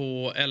nere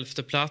på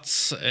 11:e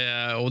plats.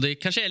 Och det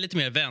kanske är lite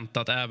mer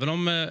väntat, även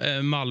om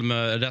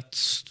Malmö rätt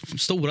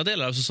stora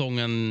delar av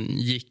säsongen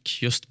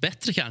gick just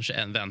bättre kanske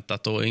än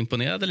väntat och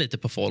imponerade lite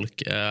på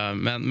folk.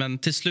 Men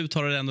till slut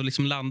har det ändå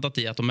liksom landat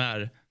i att de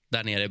är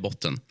där nere i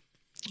botten.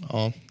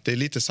 Ja, det är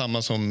lite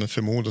samma som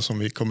förmodas som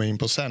vi kommer in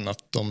på sen,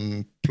 att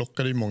de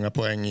plockade ju många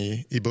poäng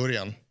i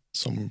början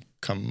som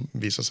kan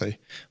visa sig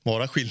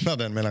vara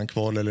skillnaden mellan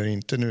kval eller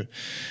inte nu.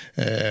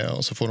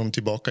 Och så får de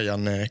tillbaka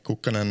Janne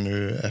Kukkonen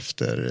nu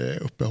efter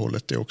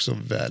uppehållet. Det är också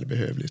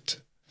välbehövligt.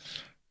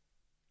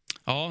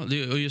 Ja,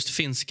 och just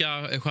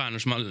finska stjärnor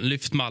som har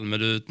lyft Malmö.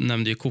 Du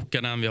nämnde ju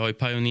Kukkonen, vi har ju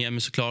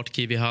Pajoniemi såklart,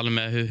 Kivi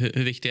Halme.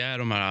 Hur viktiga är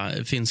de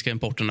här finska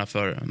importerna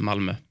för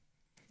Malmö?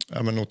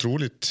 Ja, men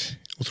otroligt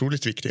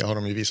viktiga har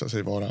de ju visat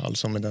sig vara,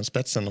 alltså med den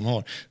spetsen de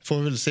har. Får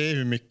vi väl se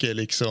hur mycket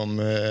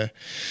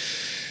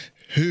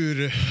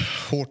hur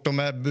hårt de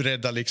är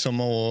beredda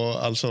liksom,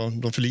 och alltså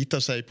de förlitar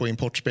sig på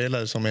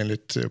importspelare som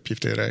enligt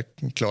uppgifter är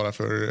klara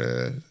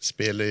för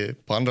spel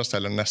på andra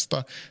ställen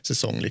nästa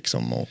säsong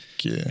liksom, och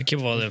det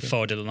kan vara en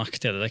fördel och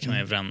nackdel. Det kan man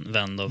ju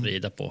vända och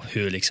vrida på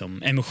hur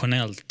liksom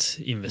emotionellt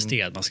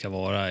investerad man ska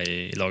vara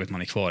i laget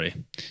man är kvar i.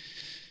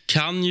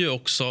 Kan ju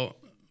också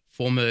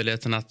få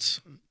möjligheten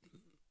att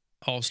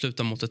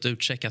avsluta mot ett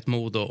utcheckat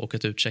Modo och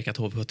ett utcheckat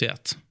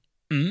HV71.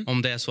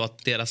 Om det är så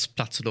att deras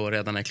platser då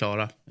redan är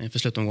klara inför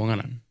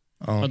slutomgångarna.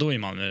 Ja, då är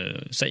man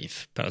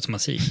safe per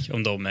automatik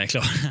om de är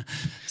klara.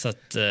 Så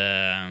att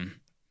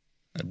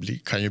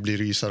det kan ju bli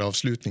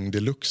rysaravslutning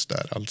deluxe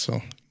där,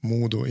 alltså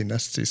Modo i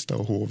näst sista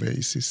och HV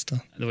i sista.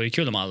 Det var ju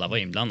kul om alla var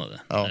inblandade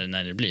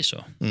när det blir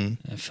så.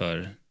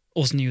 För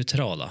oss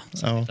neutrala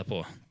som hittar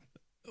på.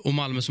 Och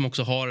Malmö som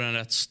också har en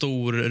rätt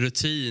stor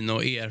rutin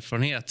och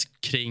erfarenhet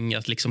kring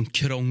att liksom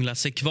krångla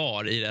sig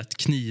kvar i rätt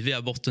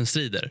kniviga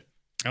bottenstrider.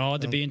 Ja,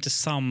 det blir ju inte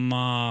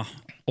samma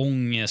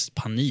ångest,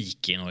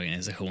 panik i en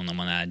organisation om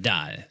man är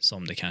där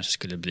som det kanske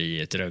skulle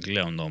bli ett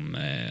Rögle om de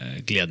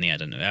gled ner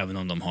det nu. Även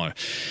om de har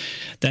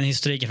den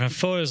historiken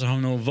framför så har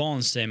de nog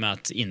vant sig med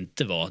att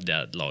inte vara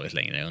det laget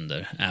längre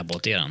under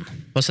Abbott-eran.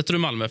 Vad sätter du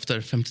Malmö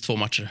efter 52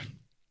 matcher?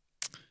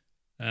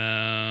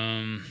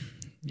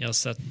 Jag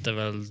sätter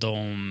väl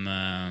dem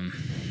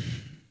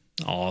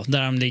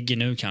där de ligger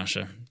nu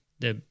kanske.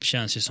 Det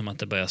känns ju som att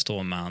det börjar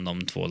stå med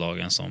de 2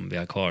 lagen som vi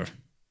har kvar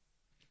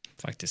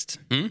faktiskt.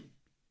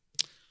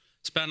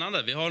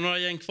 Spännande. Vi har några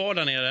gäng kvar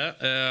där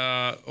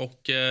nere.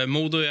 Och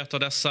Modo är ett av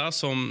dessa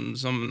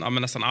som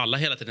nästan alla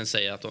hela tiden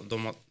säger att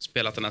de har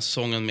spelat den här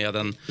säsongen med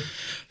en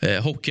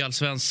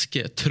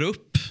Hockeyallsvensk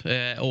trupp.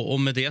 Och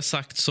med det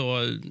sagt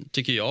så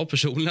tycker jag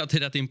personligen att det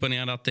är rätt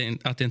imponerande att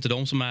det inte är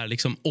de som är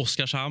liksom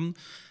Oskarshamn.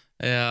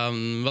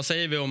 Vad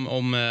säger vi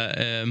om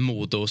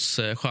Modos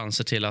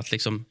chanser till att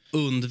liksom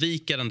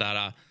undvika den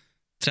där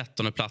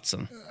 13:e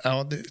platsen?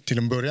 Ja, till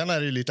en början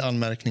är det lite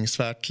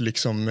anmärkningsvärt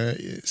liksom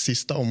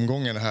sista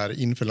omgången här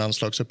inför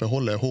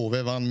landslagsuppehållet.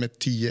 HV vann med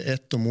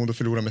 10-1 och Modo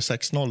förlorade med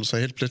 6-0, så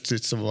helt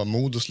plötsligt så var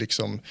Modos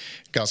liksom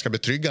ganska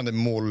betryggande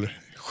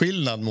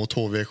målskillnad mot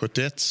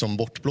HV71 som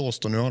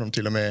bortblåst, och nu har de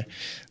till och med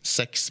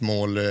 6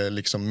 mål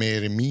liksom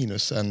mer i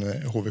minus än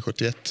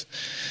HV71.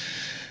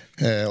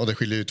 Och det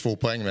skiljer ju 2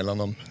 poäng mellan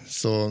dem.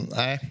 Så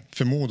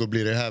för Modo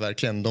blir det här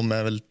verkligen, de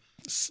är väl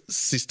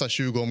sista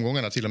 20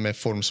 omgångarna till och med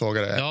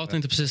formsvagare. Ja, jag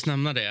tänkte precis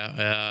nämna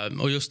det.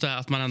 Och just det här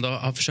att man ändå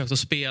har försökt att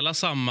spela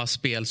samma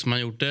spel som man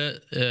gjorde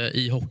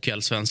i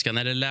Hockeyallsvenskan.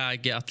 Är det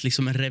läge att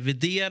liksom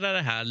revidera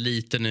det här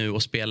lite nu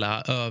och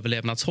spela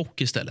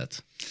överlevnadshockey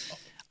istället?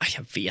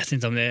 Jag vet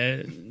inte om det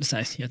är så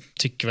här, jag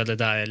tycker väl det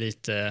där är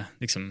lite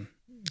liksom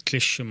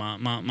klyschor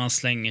man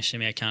slänger sig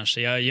med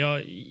kanske.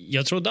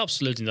 Jag trodde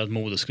absolut inte att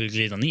Modo skulle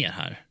glida ner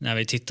här. När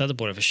vi tittade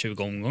på det för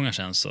 20 omgångar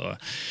sedan så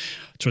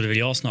trodde väl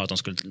jag snarare att de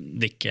skulle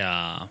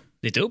vicka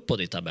lite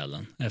uppåt i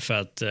tabellen. För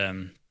att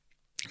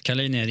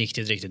Kalin är en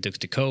riktigt, riktigt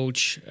duktig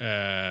coach.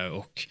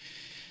 Och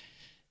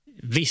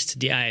visst,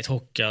 det är ett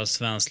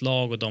Hockeyallsvenskt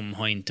lag och de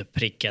har inte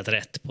prickat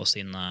rätt på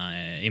sina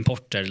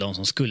importer, de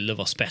som skulle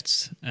vara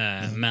spets.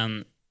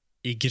 Men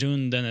i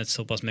grunden ett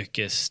så pass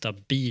mycket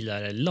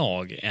stabilare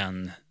lag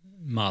än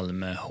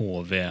Malmö,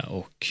 HV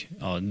och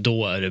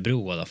då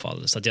Örebro i alla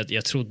fall. Så att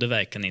jag trodde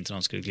verkligen inte att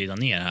de skulle glida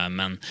ner här,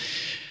 men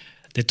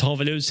det tar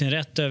väl ut sin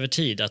rätt över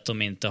tid att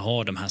de inte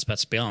har de här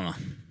spetsspelarna.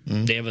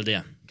 Det är väl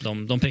det.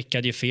 De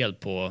prickade ju fel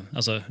på,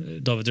 alltså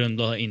David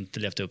Rundblad har inte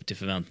levt upp till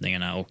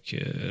förväntningarna och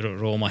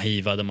Roma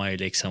hivade man ju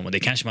liksom, och det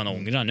kanske man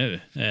ångrar nu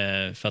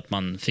för att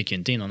man fick ju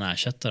inte in någon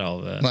ersättare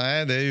av...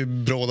 Nej, det är ju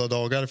bråda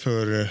dagar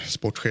för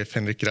sportchef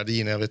Henrik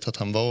Radin. Jag vet att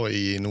han var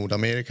i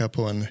Nordamerika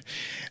på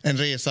en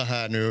resa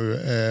här nu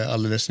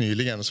alldeles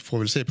nyligen, så får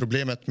vi se.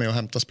 Problemet med att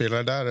hämta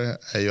spelare där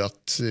är ju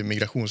att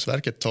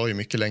Migrationsverket tar ju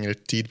mycket längre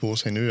tid på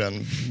sig nu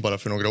än bara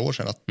för några år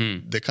sedan. Att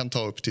det kan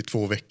ta upp till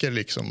 2 veckor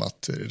liksom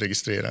att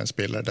registrera en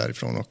spelare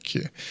därifrån. Och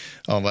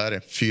vad är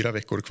det? 4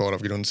 veckor kvar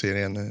av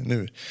grundserien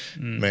nu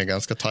med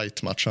ganska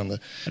tajt matchande.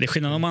 Det är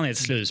skillnad om man är ett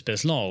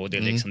slutspelslag och det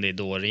är liksom det är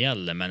då det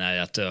gäller, men är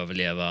det att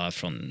överleva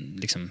från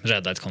liksom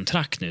rädda ett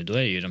kontrakt nu, då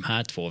är det ju de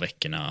här 2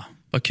 veckorna.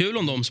 Vad kul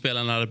om de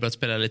spelarna hade börjat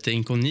spela lite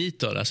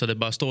inkognito, alltså det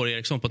bara står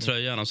Eriksson på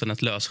tröjan och sen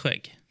ett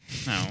lösskägg.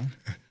 Ja.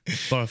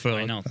 Bara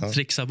för att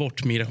trixa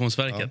bort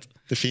Migrationsverket. Ja.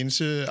 Det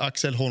finns ju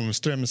Axel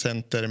Holmström,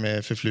 center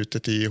med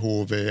förflutet i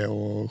HV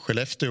och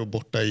Skellefteå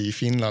borta i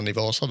Finland i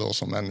Vasa då,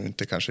 som ännu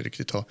inte kanske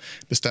riktigt har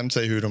bestämt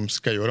sig hur de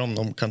ska göra, om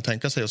de kan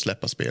tänka sig att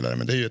släppa spelare.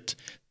 Men det är ju ett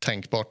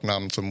tänkbart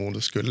namn som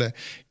Modo skulle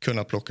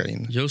kunna plocka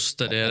in. Just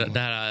det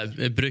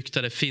här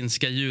beryktade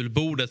finska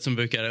julbordet som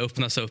brukar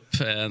öppnas upp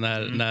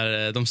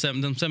när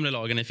de sämre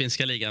lagen i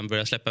finska ligan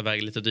börjar släppa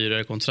iväg lite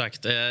dyrare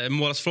kontrakt.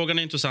 Målsfrågan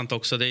är intressant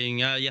också. Det är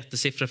inga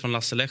jättesiffror från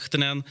Lasse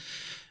Lehtinen.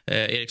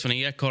 Eriksson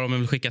Ek har de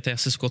väl skickat till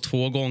SSK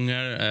 2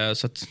 gånger,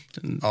 så att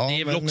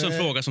det är väl också en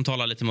fråga som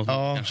talar lite mot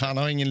mig. Han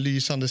har ingen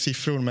lysande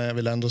siffror, men jag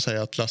vill ändå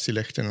säga att Lasse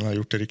Lehtinen har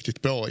gjort det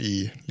riktigt bra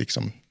i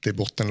liksom det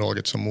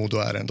bottenlaget som Modo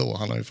är ändå.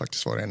 Han har ju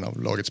faktiskt varit en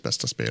av lagets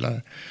bästa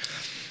spelare.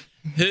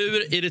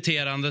 Hur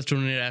irriterande tror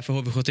ni det är för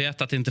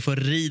HV71 att inte få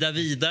rida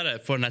vidare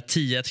på den här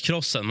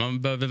 10-1-krossen?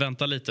 Man behöver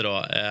vänta lite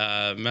då.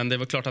 Men det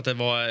var klart att det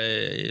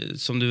var,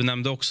 som du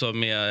nämnde också,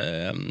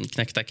 med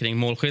knäckta kring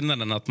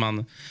målskillnaden. Att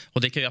man,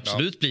 och det kan ju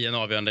absolut bli en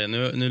avgörande.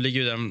 Nu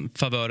ligger ju den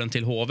favören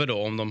till HV då,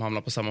 om de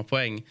hamnar på samma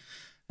poäng.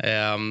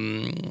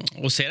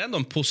 Och ser ändå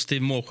en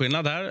positiv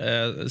målskillnad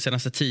här.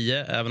 Senaste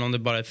 10, även om det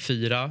bara är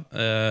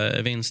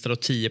 4 vinster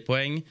och 10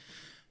 poäng.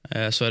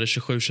 Så är det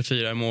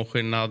 27-24 i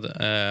målskillnad.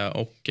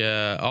 Och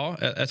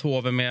ett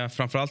HV med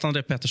framförallt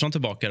André Pettersson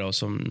tillbaka då,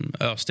 som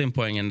öste in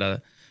poängen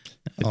där.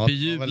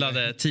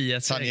 Bejublade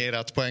 10.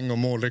 Tangerat poäng och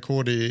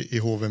målrekord i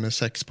HV med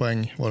 6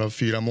 poäng, varav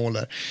 4 mål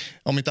där.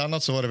 Om inte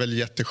annat så var det väl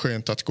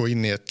jätteskönt att gå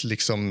in i ett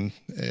liksom,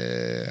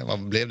 vad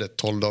blev det,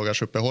 12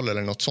 dagars uppehåll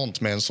eller något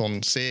sånt med en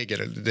sån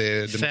seger.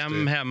 Det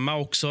 5 hemma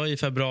också i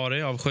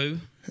februari av 7.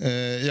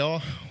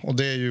 Ja, och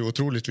det är ju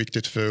otroligt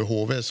viktigt för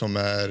HV som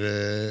är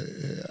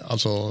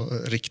alltså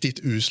riktigt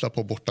usla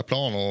på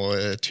bortaplan och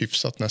ett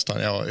hyfsat nästan,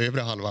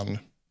 övre halvan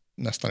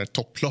nästan ett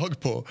topplag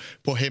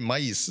på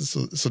hemmais.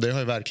 Så det har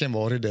ju verkligen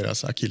varit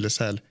deras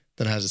akilleshäl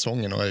den här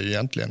säsongen, och är ju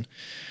egentligen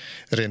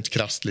rent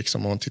krasst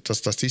liksom, om man tittar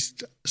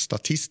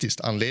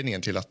statistiskt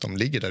anledningen till att de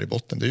ligger där i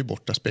botten, det är ju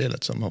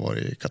bortaspelet som har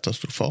varit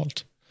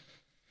katastrofalt.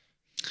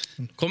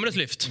 Kommer det ett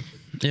lyft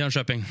i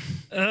Jönköping?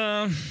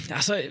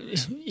 Alltså,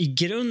 i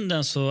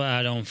grunden så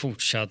är de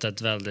fortsatt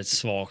ett väldigt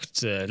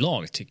svagt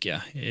lag,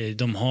 tycker jag.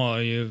 De har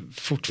ju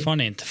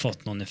fortfarande inte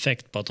fått någon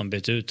effekt på att de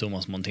bytt ut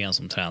Thomas Montén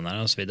som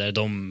tränare och så vidare.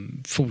 De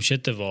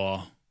fortsätter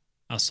vara,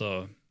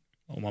 alltså,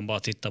 om man bara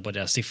tittar på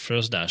deras siffror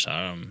och så där, så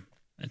är de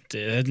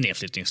ett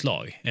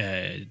nedflyttningslag.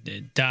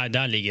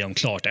 Där ligger de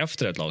klart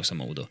efter ett lag som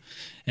Modo.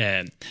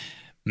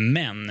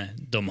 Men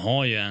de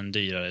har ju en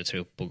dyrare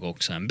trupp och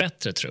också en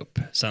bättre trupp.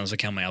 Sen så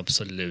kan man ju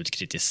absolut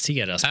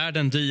kritisera. Är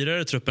den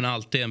dyrare truppen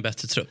alltid en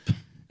bättre trupp?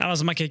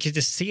 Alltså man kan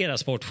kritisera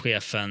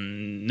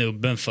sportchefen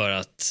Nubben för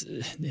att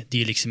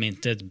det är liksom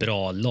inte ett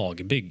bra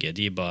lagbygge.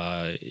 Det är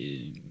bara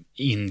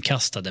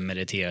inkastade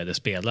meriterade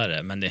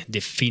spelare. Men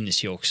det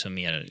finns ju också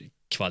mer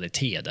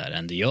kvalitet där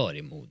än det gör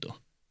i Modo.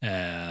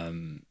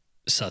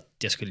 Så att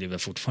jag skulle väl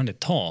fortfarande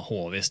ta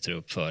HVs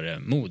trupp för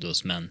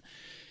Modos, men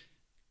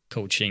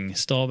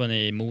coachingstaben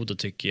i Modo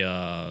tycker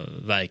jag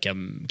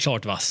verkar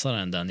klart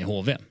vassare än den i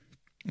HV.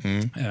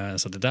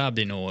 Så det där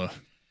blir nog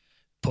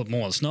på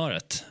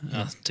målsnöret,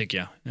 tycker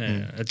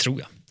jag. Tror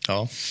jag.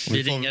 Ja,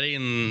 vi ringar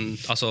in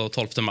alltså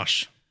 12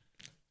 mars.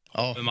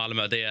 Ja. Med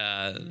Malmö, det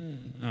är...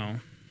 Ja.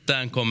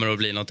 Den kommer att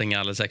bli någonting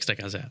alldeles extra,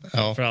 kan jag säga.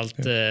 Ja. Framförallt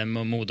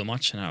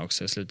Modo-matchen här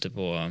också i slutet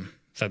på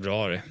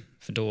februari.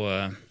 För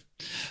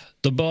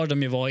då bör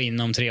de ju vara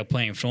inom 3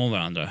 poäng från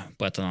varandra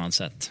på ett eller annat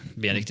sätt. Det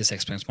blir en riktig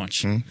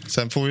 6-poängsmatch.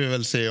 Sen får vi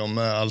väl se om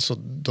alltså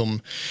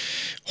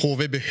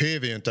HV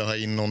behöver ju inte ha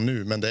in någon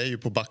nu, men det är ju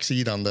på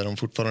backsidan där de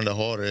fortfarande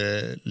har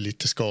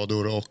lite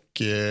skador,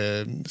 och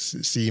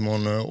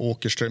Simon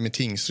Åkerström i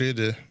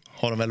Tingsryd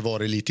har de väl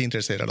varit lite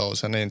intresserade av.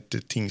 Sen är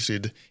inte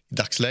Tingsryd i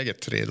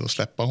dagsläget redo att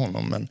släppa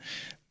honom, men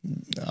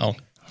ja,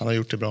 han har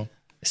gjort det bra.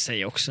 Det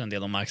säger också en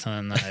del om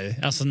marknaden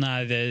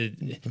när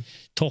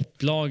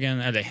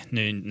topplagen, eller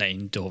nej,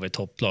 inte HV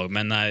topplag,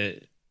 men när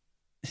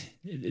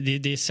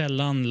det är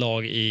sällan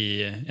lag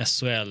i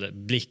SHL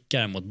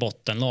blickar mot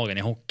bottenlagen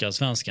i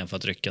Hockeyallsvenskan för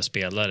att rycka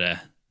spelare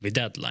vid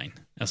deadline.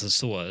 Alltså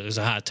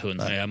så här tunn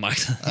har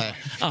marknaden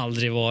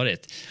aldrig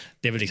varit.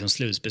 Det är väl liksom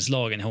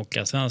slutspelslagen i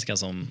Hockeyallsvenskan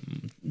som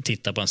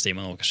tittar på en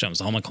Simon Åkerström,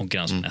 så har man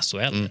konkurrens från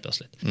SHL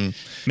plötsligt. Men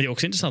det är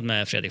också intressant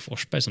med Fredrik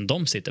Forsberg som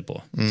de sitter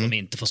på, som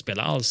inte får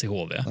spela alls i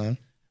HV.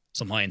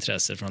 Som har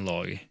intresse från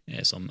lag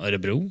som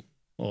Örebro,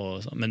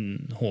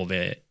 men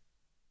HV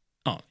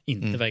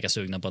inte verkar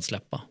sugna på att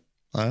släppa.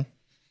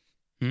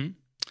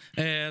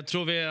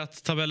 Tror vi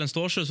att tabellen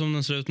står sig som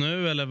den ser ut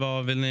nu, eller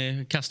vad vill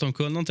ni kasta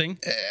omkull någonting?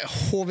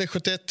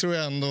 HV71 tror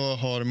jag ändå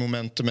har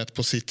momentumet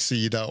på sitt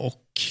sida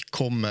och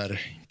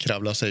kommer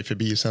kravla sig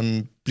förbi.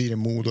 Sen blir det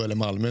Modo eller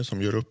Malmö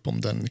som gör upp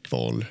om den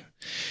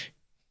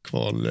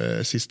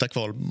sista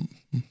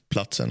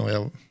kvalplatsen, och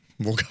jag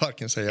vågar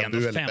varken säga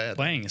du eller bad. Det är 5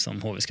 poäng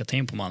som HV ska ta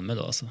in på Malmö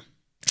då, alltså.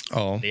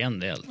 Ja. Det är en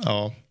del.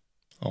 Ja.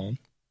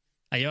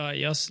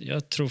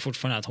 Jag tror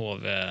fortfarande att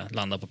HV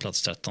landar på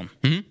plats 13.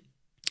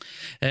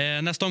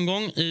 Nästa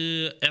omgång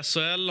i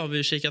SHL har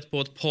vi kikat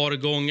på ett par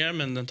gånger,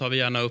 men den tar vi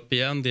gärna upp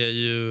igen. Det är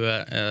ju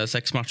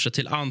 6 matcher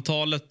till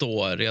antalet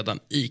då redan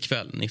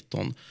ikväll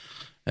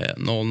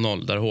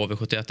 19:00 där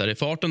HV71 är i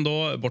farten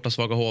då. Borta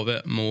svaga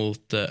HV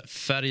mot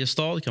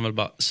Färjestad. Kan väl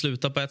bara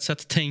sluta på ett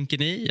sätt, tänker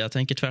ni? Jag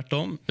tänker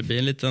tvärtom. Det blir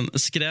en liten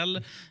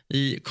skräll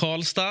i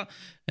Karlstad.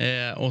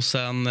 Och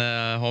sen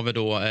har vi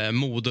då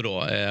Modo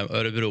då,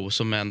 Örebro,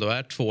 som ändå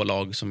är 2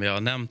 lag som vi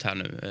har nämnt här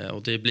nu.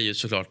 Och det blir ju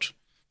såklart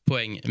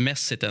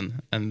poängmässigt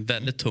en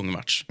väldigt tung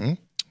match.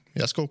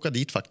 Jag ska åka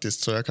dit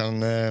faktiskt, så jag kan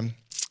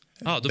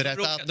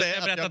berätta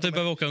att du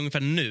behöver åka ungefär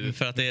nu,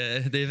 för att det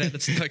är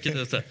väldigt stökigt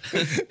ute.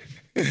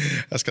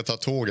 Jag ska ta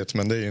tåget,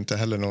 men det är ju inte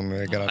heller någon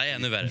garanti. Nej,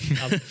 ännu värre.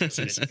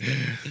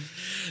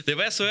 Det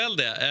var SHL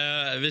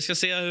det. Vi ska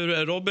se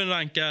hur Robin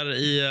rankar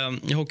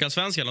i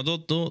Hockeyallsvenskan, och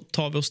då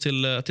tar vi oss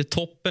till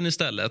toppen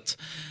istället.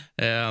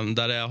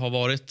 Där det har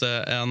varit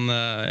en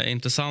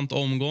intressant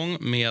omgång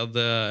med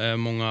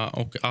många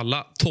och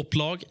alla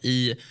topplag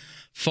i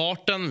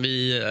farten.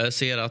 Vi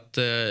ser att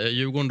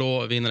Djurgården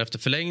då vinner efter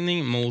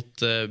förlängning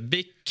mot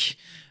BIK.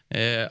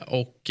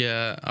 Och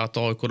att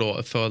AIK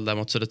då föll där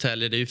mot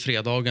Södertälje. Det är ju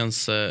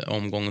fredagens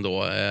omgång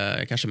då.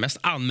 Kanske mest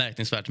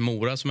anmärkningsvärt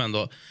Mora som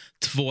ändå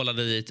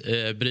tvålade dit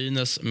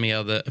Brynäs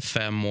med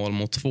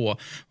 5-2.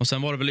 Och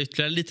sen var det väl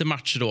ytterligare lite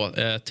matcher då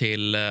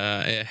till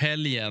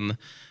helgen.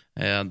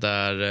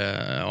 Där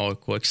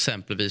AIK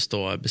exempelvis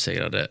då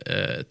besegrade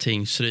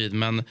Tingsryd.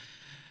 Men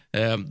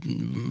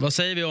vad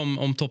säger vi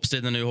om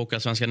toppstriden nu i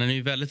Hockeyallsvenskan? Den är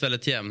ju väldigt,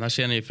 väldigt jämn. Här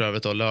ser ni för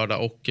övrigt då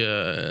lördag och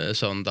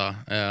söndag.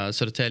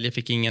 Södertälje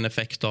fick ingen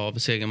effekt av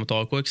segern mot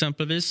AIK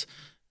exempelvis.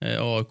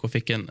 AIK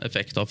fick en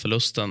effekt av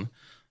förlusten.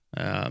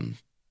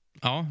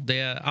 Ja,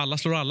 alla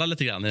slår alla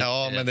lite grann.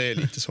 Ja, men det är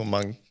lite så.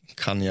 Man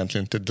kan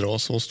egentligen inte dra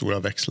så stora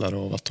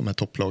växlar av att de här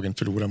topplagen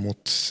förlorar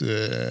mot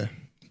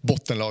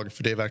bottenlag.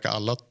 För det verkar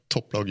alla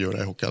topplag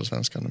göra i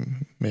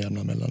Hockeyallsvenskan med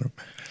jämna mellanrum.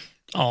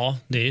 Ja,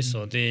 det är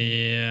så.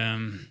 Det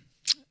är...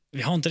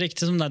 vi har inte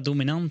riktigt de där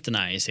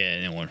dominanterna i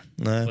serien i år.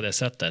 Nej. På det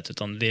sättet,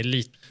 utan det är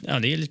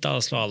lite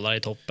alla slår alla i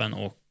toppen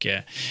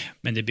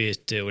men det blir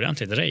ett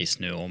ordentligt race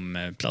nu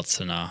om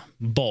platserna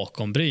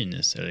bakom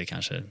Brynäs, eller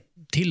kanske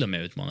till och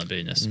med utmanar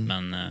Brynäs.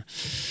 Men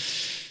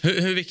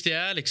hur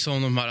viktiga är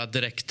liksom de här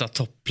direkta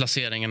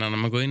topplaceringarna när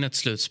man går in i ett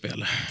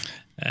slutspel?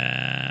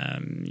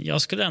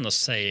 Jag skulle ändå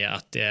säga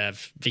att det är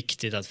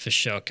viktigt att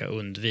försöka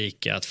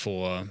undvika att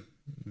få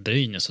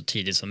Brynäs så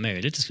tidigt som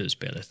möjligt i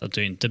slutspelet. Att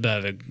du inte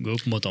behöver gå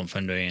upp mot dem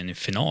förrän du är i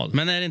final.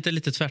 Men är det inte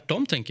lite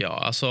tvärtom, tänker jag?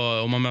 Alltså,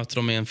 om man möter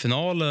dem i en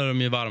final,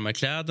 de är varma i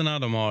kläderna,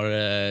 de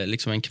har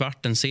liksom en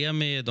kvart, en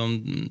semi.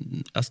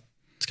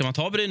 Ska man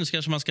ta Brynäs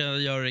kanske man ska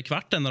göra det i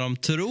kvarten när de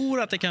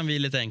tror att det kan bli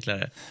lite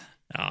enklare.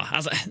 Ja,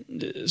 alltså,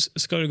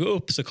 ska du gå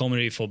upp så kommer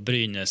du ju få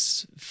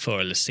Brynäs förr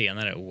eller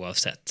senare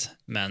oavsett.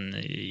 Men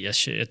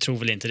jag tror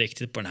väl inte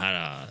riktigt på den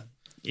här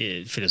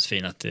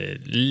filosofin att det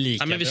är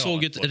lika men vi bra.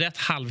 såg ett rätt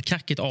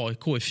halvkackigt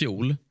AIK i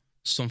fjol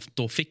som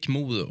då fick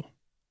Modo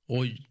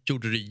och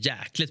gjorde det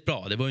jäkligt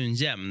bra. Det var ju en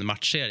jämn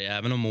matchserie.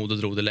 Även om Modo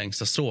drog det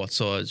längsta strået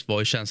så var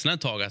ju känslan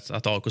ett tag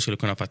att AIK skulle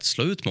kunna faktiskt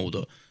slå ut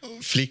Modo.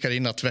 Flikar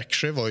in att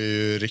Växjö var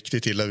ju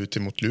riktigt illa ute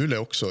mot Luleå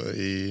också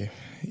i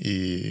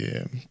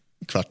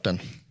kvarten.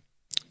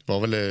 Det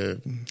var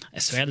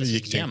väl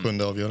gick till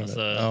sjunde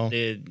avgörande. Alltså,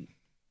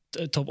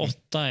 topp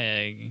 8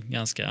 är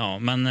ganska...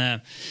 men...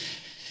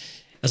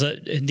 Alltså,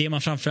 det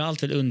man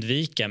framförallt vill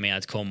undvika med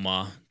att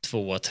komma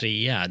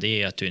 2-3 det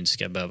är att du inte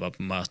ska behöva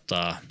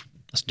möta...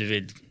 Alltså,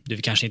 du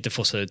vill kanske inte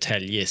få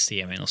Södertälje i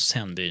semin och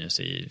sen Brynäs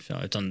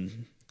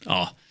utan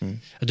att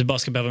du bara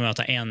ska behöva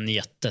möta en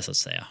jätte så att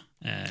säga.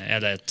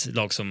 Eller ett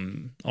lag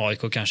som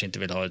AIK kanske inte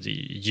vill ha ett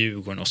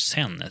Djurgården och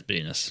sen ett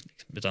Brynäs.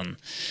 Utan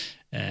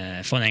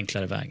få en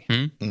enklare väg.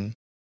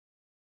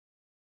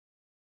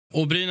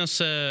 Och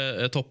Brynäs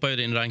toppar ju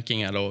din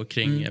ranking då,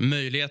 kring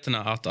möjligheterna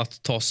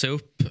att ta sig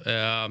upp.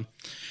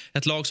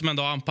 Ett lag som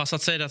ändå har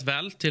anpassat sig rätt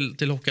väl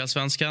till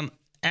Hockeyallsvenskan.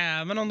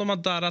 Även om de har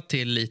darrat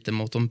till lite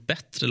mot de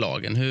bättre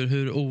lagen.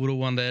 Hur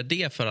oroande är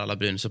det för alla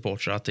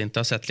Brynäs-supportrar att det inte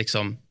har sett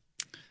liksom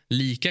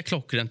lika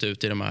klockrent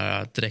ut i de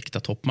här direkta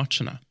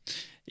toppmatcherna?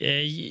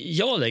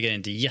 Jag lägger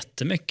inte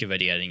jättemycket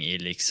värdering i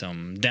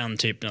liksom den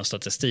typen av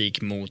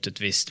statistik mot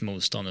ett visst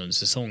motstånd under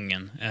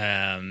säsongen.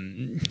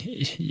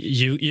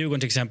 Djurgården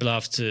till exempel har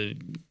haft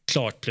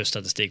klart plus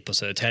statistik på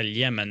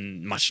Södertälje,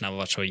 men matcherna har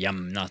varit så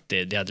jämna att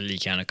det hade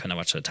lika gärna kunnat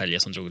vara Södertälje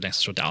som drog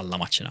längst i alla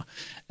matcherna.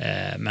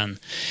 Men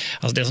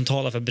alltså det som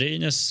talar för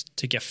Brynäs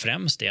tycker jag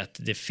främst är att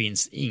det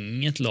finns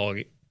inget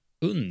lag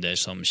under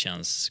som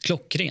känns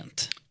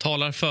klockrent.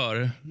 Talar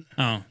för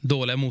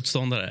dåliga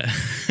motståndare.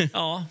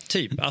 Ja,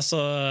 typ. Alltså,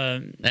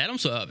 är de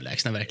så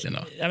överlägsna verkligen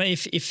då? Ja, men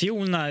i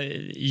fjol när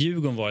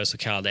Djurgården var det så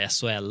kallade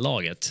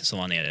SHL-laget som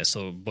var nere,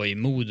 så var ju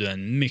Modo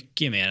en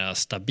mycket mer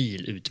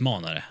stabil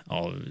utmanare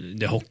av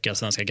det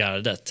Hockeyallsvenska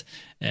gardet.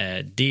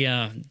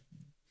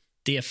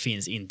 Det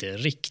finns inte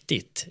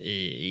riktigt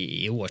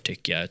i år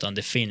tycker jag, utan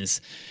det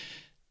finns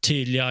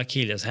tydliga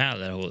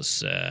akilleshälar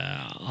hos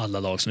alla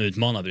lag som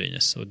utmanar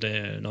Brynäs, och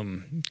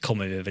de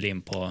kommer vi väl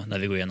in på när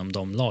vi går igenom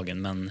de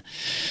lagen, men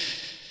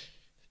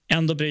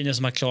ändå Brynäs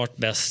som har klart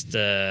bäst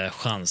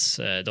chans.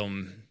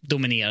 De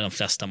dominerar de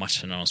flesta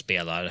matcherna de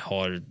spelar,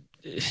 har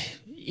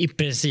i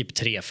princip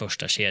 3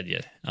 första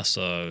kedjor,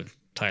 alltså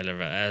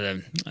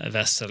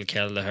Wessel,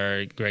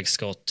 Kelleher, Greg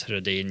Scott,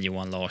 Rudin,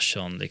 Johan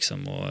Larsson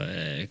liksom, och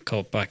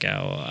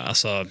Kopaka, och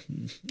alltså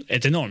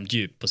ett enormt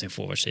djup på sin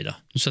forwardsida.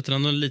 Du sätter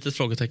ändå ett litet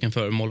frågetecken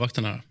för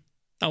målvakterna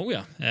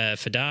här.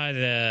 För där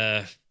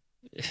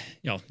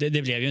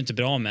det blev ju inte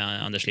bra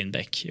med Anders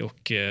Lindbäck,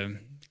 och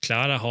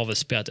Klara har väl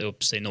spelat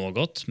upp sig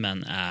något,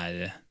 men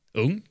är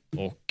ung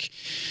och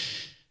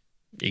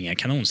inga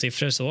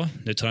kanonsiffror så.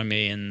 Nu tar de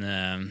in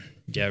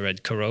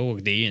Jared Coro,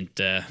 och det är ju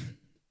inte,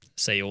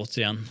 säger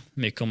återigen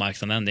mycket om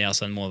marknaden. Det är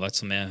alltså en målvakt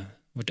som är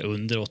varit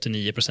under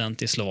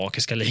 89% i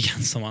slovakiska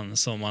ligan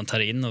som man tar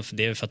in, och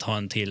det är för att ha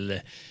en till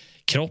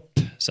kropp.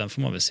 Sen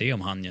får man väl se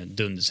om han gör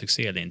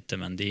dundersuccé eller inte,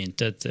 men det är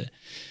inte ett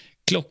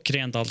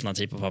klockrent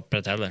alternativ på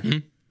pappret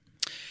heller.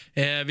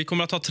 Vi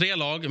kommer att ha 3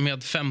 lag med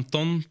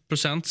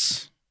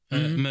 15%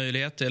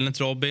 möjlighet enligt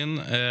Robin.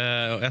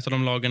 Ett av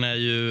de lagen är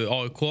ju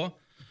AIK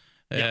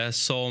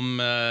som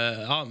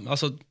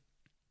alltså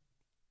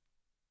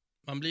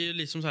man blir ju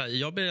liksom så här,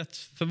 jag blir rätt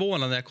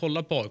förvånad när jag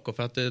kollar på AIK,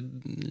 för att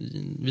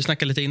vi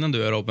snackade lite innan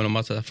du och Robin om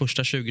att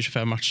första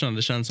 20-25 matcherna,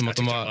 det känns som att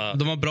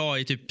de var bra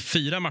i typ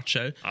 4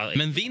 matcher,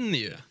 men vinner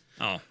ju.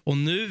 Ja. Och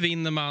nu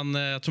vinner man,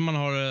 jag tror man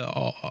har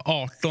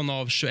 18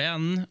 av 21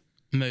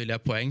 möjliga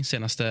poäng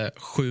senaste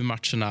 7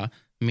 matcherna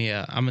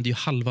med, det är ju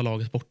halva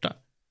laget borta.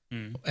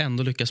 Och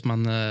ändå lyckas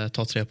man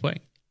ta 3 poäng.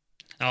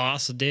 Ja,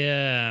 alltså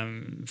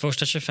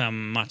första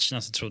 25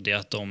 matcherna så trodde jag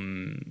att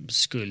de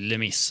skulle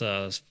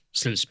missa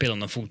slutspel om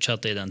de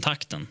fortsatte i den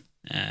takten.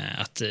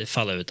 Att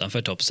falla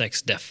utanför topp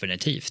 6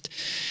 definitivt.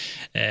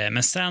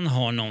 Men sen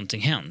har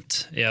någonting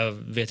hänt. Jag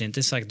vet inte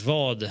exakt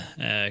vad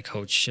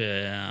coach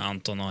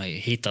Anton har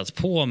hittat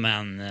på,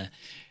 men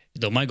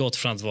de har gått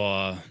från att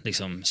vara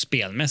liksom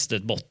spelmässigt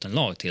ett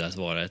bottenlag till att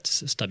vara ett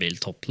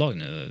stabilt topplag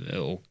nu,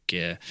 och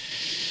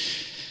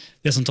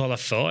Det som talar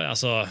för,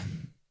 alltså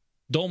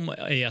de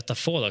är ett av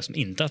få lag som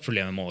inte har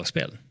problem med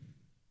målvaktsspel.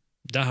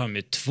 Där har de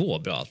ju 2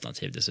 bra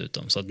alternativ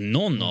dessutom. Så att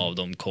någon av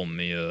dem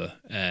kommer ju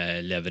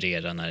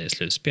leverera när det är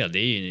slutspel. Det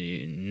är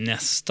ju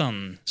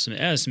nästan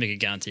så mycket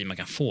garanti man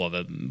kan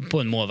få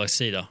på en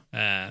målvaktssida.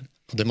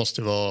 Det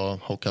måste ju vara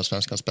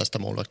Hockeyallsvenskans bästa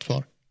målvakt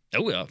kvar.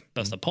 Jo ja,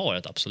 bästa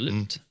paret,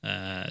 absolut.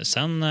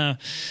 Sen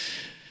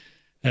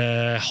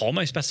har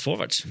man ju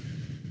spetsforwards.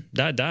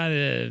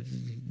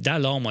 Där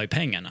la man ju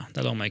pengarna.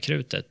 Där la man ju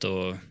krutet.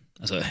 Och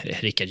alltså,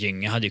 Rickard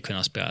Gynge hade ju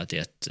kunnat spela i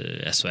ett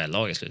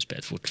SHL-lag i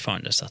slutspelet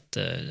fortfarande. Så att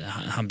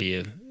han blir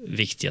ju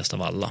viktigast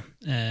av alla.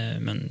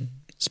 Men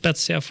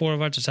spetsiga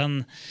forwards och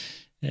sen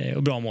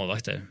och bra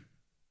målvakter.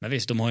 Men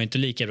visst, de har ju inte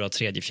lika bra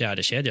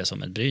 3-4 kedja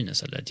som ett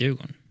Brynäs eller ett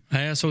Djurgården.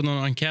 Nej, jag såg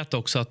någon enkät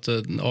också att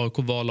AIK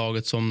var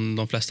laget som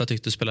de flesta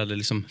tyckte spelade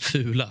liksom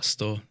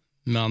fulast och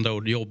med andra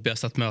ord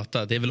jobbigast att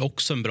möta. Det är väl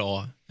också en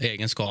bra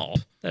egenskap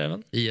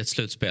i ett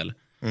slutspel.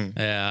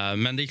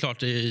 Men det är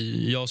klart,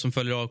 jag som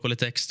följer AIK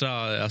lite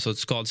extra, alltså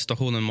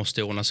skadsituationen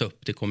måste ordnas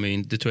upp. Det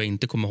tror jag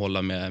inte kommer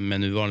hålla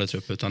med nuvarande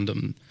trupp. Utan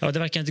det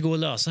verkar inte gå att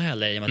lösa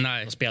heller i och med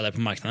att de spelar på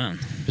marknaden.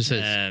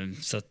 Precis.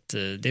 Så att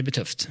det blir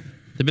tufft.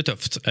 Det blir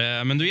tufft.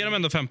 Men du ger dem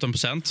ändå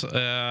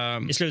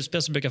 15%. I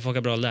slutspel så brukar folk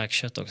ha bra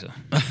läkkött också.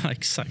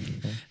 Exakt.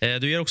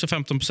 Du ger också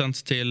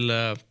 15% till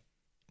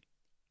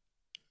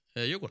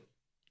Djurgården.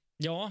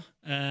 Ja,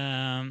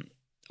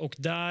 och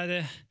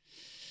där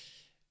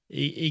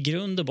i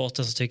grund och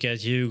botten så tycker jag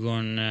att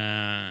Djurgården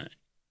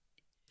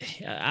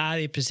är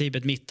i princip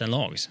ett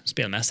mittenlag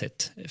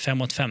spelmässigt.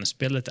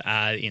 5-mot-5-spelet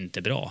är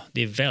inte bra.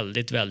 Det är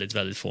väldigt, väldigt,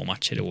 väldigt få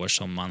matcher i år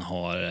som man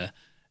har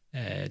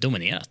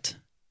dominerat.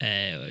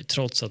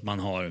 Trots att man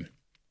har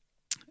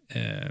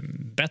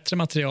bättre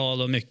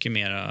material och mycket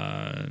mer,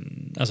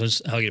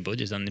 alltså högre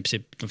budget än i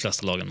princip de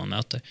flesta lagen man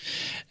möter.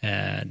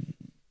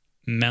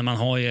 Men man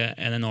har ju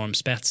en enorm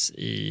spets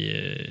i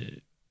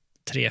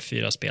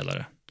 3-4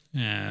 spelare.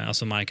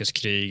 Alltså Marcus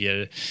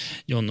Kryger,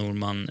 John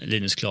Norman,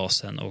 Linus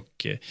Klasen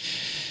och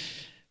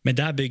men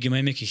där bygger man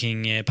ju mycket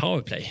kring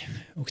powerplay.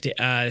 Och det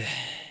är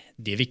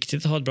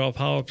viktigt att ha ett bra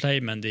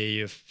powerplay, men det är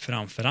ju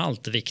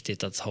framförallt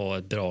viktigt att ha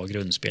ett bra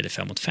grundspel i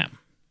 5-mot-5.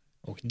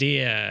 Och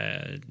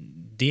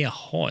det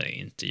har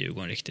inte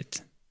Djurgården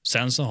riktigt.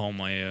 Sen så har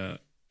man ju,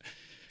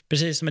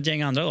 precis som ett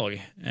gäng andra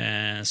lag,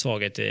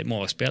 svaghet i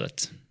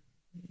målvaktsspelet.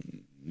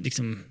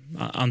 Liksom,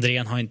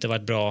 Andrén har inte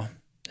varit bra,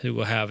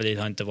 Hugo Hävelid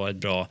har inte varit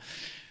bra.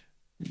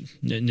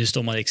 Nu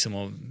står man liksom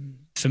och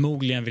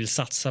förmodligen vill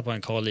satsa på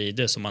en Karl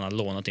Ide som man har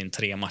lånat in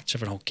 3 matcher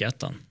från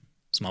Hockeyettan,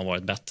 som har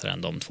varit bättre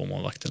än de 2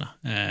 målvakterna.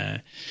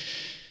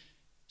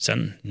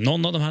 Sen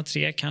någon av de här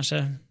 3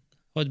 kanske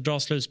har ett bra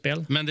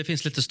slutspel. Men det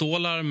finns lite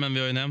stålar, men vi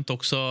har ju nämnt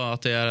också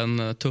att det är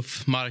en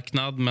tuff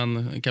marknad.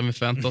 Men kan vi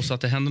förvänta oss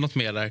att det händer något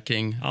mer där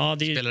kring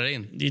spelare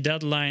in? Det är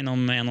deadline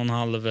om en och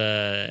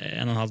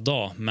en halv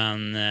dag,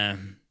 men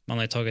man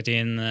har ju tagit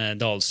in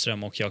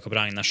Dahlström och Jakob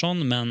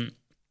Ragnarsson, men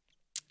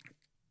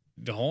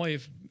vi har ju,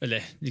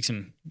 eller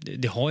liksom,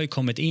 det har ju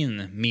kommit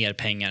in mer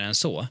pengar än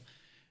så.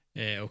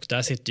 Och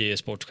där sitter ju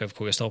sportchef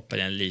Christoffer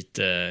i en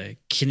lite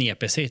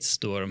knepig sits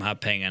då de här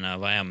pengarna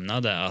var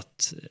ämnade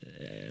att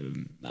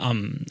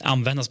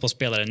användas på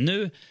spelare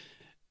nu,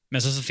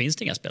 men så finns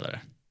det inga spelare.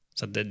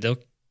 Så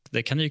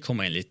det kan ju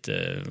komma in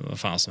lite vad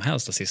fan som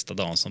helst den sista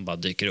dagen som bara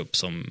dyker upp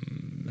som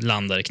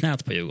landar i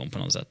knät på Djurgården på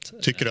något sätt.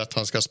 Tycker du att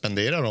han ska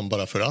spendera dem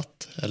bara för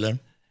att, eller?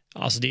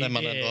 Alltså det, när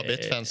man ändå har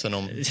bett fansen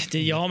om...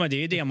 Ja, men det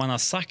är ju det man har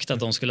sagt att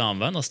de skulle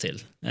användas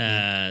till.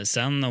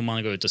 Sen om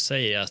man går ut och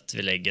säger att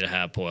vi lägger det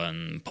här på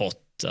en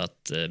pott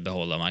att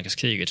behålla Marcus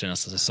Kryger till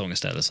nästa säsong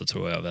istället, så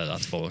tror jag väl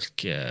att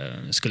folk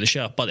skulle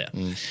köpa det.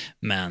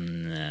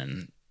 Men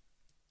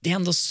det är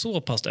ändå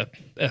så pass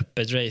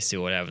öppet race i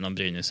år, även om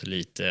Brynäs är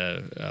lite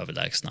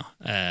överlägsna.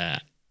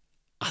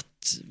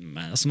 Att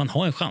alltså man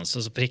har en chans.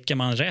 Alltså prickar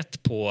man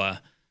rätt på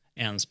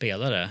en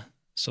spelare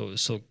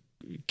så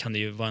kan det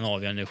ju vara en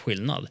avgörande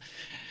skillnad.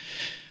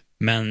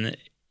 Men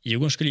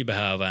Djurgården skulle ju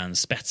behöva en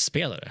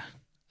spetsspelare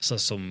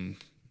som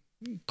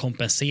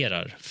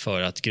kompenserar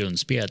för att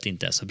grundspelet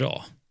inte är så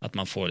bra. Att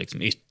man får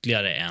liksom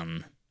ytterligare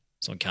en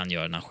som kan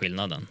göra den här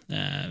skillnaden.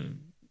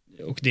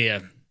 Och det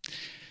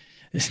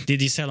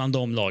är sällan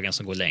de lagen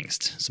som går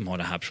längst som har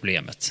det här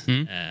problemet.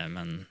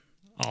 Men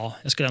ja,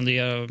 jag skulle ändå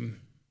göra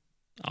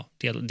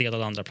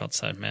delad andra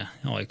plats här med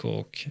AIK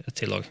och ett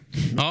tillag.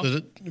 Ja.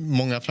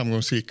 Många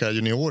framgångsrika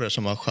juniorer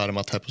som har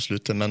skärmat här på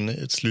slutet, men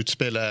ett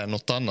slutspel är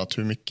något annat.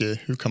 Hur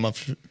mycket kan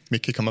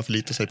man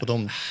förlita sig på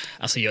dem?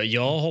 Alltså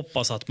jag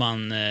hoppas att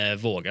man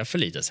vågar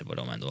förlita sig på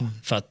dem ändå.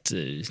 För att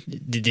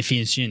det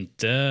finns ju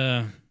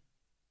inte...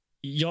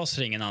 Jag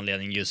ser ingen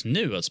anledning just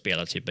nu att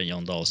spela typ en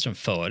John Dahlström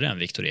före en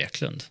Viktor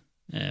Eklund.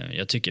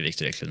 Jag tycker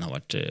Viktor Eklund har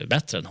varit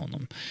bättre än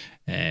honom.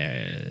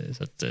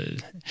 Så att,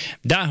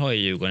 där har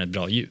ju Djurgården ett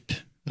bra djup.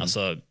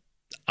 Alltså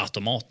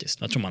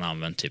automatiskt. Jag tror man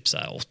använt typ så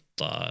här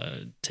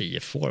 8-10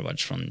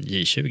 forwards från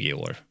J20 i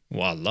år.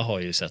 Och alla har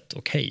ju sett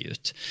okej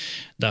ut.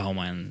 Där har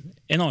man en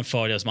enorm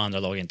fördel som andra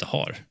lag inte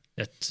har.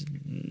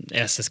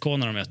 SSK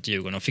när de mötte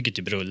Djurgården, de fick ju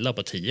typ rulla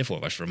på 10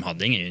 forwards för de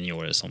hade inga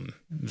juniorer som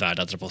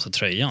värda att dra på sig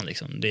tröjan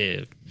liksom. Det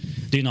är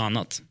ju något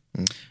annat.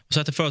 Och så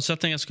att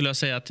förutsättningar skulle jag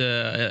säga att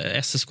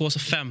SSKs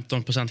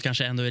 15%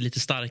 kanske ändå är lite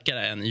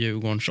starkare än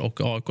Djurgårdens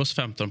och AIKs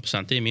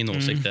 15%. Det är min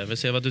åsikt. Vi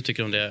ser vad du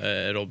tycker om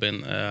det,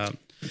 Robin.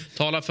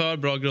 Tala för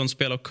bra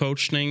grundspel och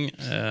coachning.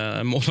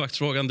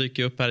 Målvaktsfrågan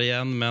dyker upp här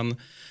igen, men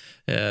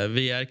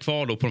vi är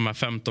kvar då på de här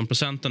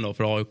 15% då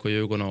för AIK,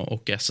 Djurgården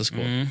och SSK.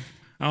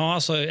 Ja,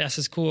 alltså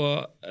SSK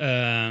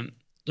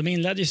de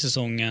inledde ju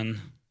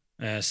säsongen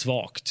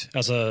svagt.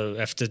 Alltså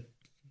efter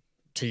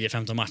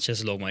 10-15 matcher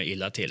så låg man ju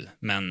illa till.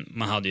 Men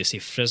man hade ju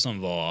siffror som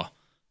var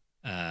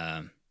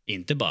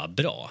inte bara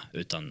bra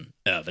utan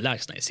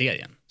överlägsna i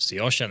serien. Så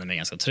jag känner mig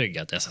ganska trygg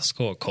att SSK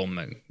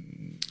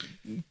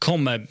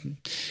kommer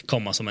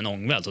komma som en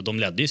ångvält. Och de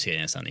ledde ju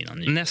serien sen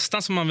innan.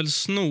 Nästan som man vill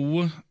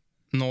sno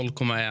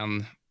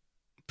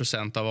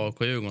 0,1% av AIK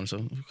och Djurgården,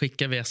 så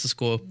skickar vi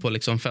SSK upp på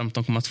liksom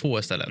 15,2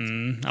 istället.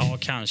 Ja,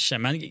 kanske.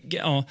 Men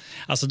ja,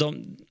 alltså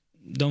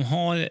de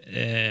har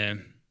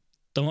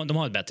de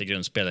har ett bättre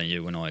grundspel än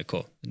Djurgården och AIK.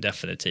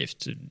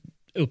 Definitivt.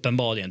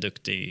 Uppenbarligen en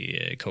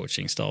duktig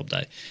coachingstab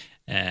där.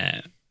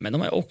 Men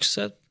de har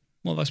också ett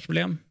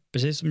målvaktsproblem.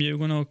 Precis som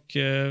Djurgården och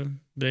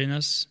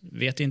Brynäs.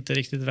 Vet inte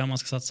riktigt vem man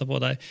ska satsa på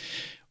där.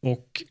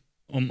 Och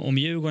om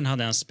Djurgården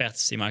hade en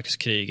spets i Marcus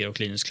Kryger och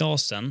Linus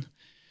Klasen,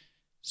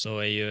 så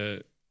är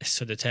ju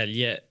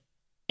Södertälje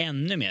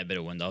ännu mer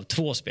beroende av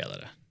 2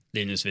 spelare.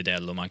 Linus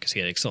Widell och Marcus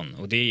Eriksson.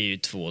 Och det är ju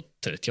 2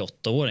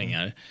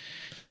 38-åringar.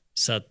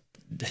 Så att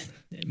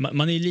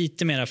man är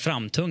lite mer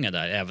framtunga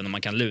där, även om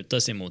man kan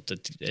luta sig mot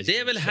ett det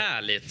är väl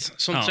härligt.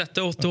 Som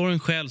 38-åring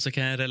själv så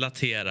kan jag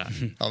relatera.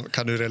 Ja,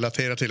 kan du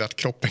relatera till att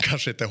kroppen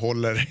kanske inte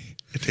håller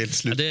ett helt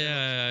slut? Ja,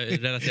 det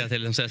relaterar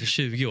till de senaste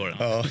 20 åren.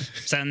 Ja.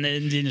 Sen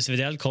Linus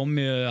Widell han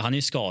är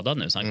ju skadad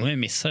nu, så han kommer ju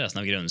missa resten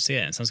av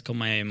grundserien. Sen så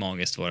kommer han ju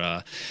magiskt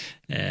vara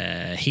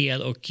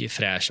hel och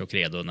fräsch och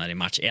redo när det är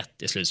match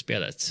 1 i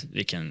slutspelet.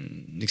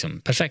 Vilken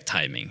liksom perfekt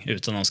timing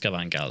utan någon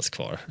skavanka alls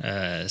kvar.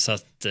 Så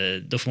att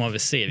då får man väl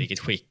se vilket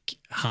skick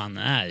han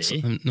är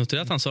i.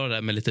 Notera att han sa det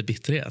där med lite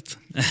bitterhet.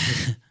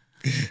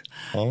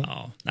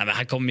 Ja. Nej, men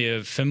han kommer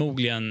ju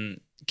förmodligen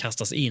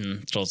kastas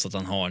in trots att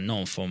han har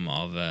någon form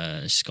av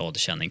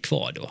skadekänning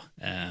kvar då.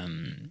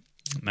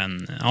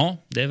 Men ja,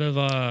 det är väl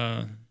vad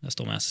jag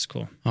står med SSK.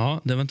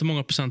 Ja, det var inte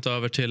många procent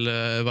över till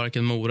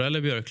varken Mora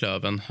eller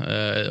Björklöven.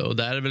 Och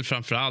där är väl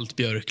framförallt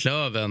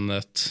Björklöven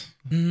ett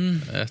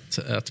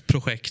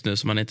projekt nu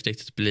som man inte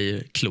riktigt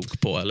blir klok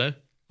på, eller?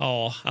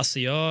 Ja, alltså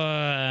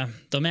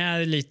de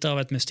är lite av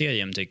ett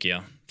mysterium tycker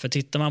jag. För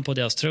tittar man på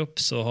deras trupp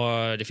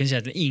så det finns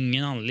egentligen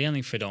ingen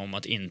anledning för dem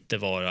att inte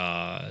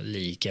vara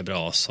lika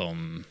bra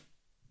som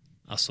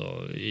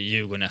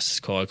Djurgården,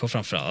 SSK,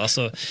 framförallt.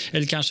 Alltså,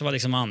 eller kanske var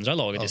liksom andra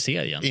laget i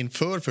serien.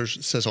 Inför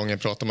säsongen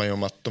pratar man ju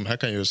om att de här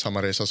kan ju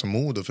samma resa som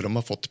Modo, för de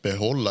har fått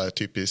behålla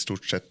typ i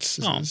stort sett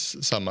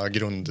samma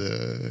grund.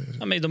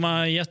 Ja, men de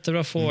har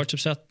jättebra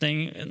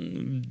forwardsuppsättning,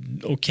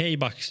 okej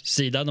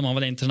backsida. De har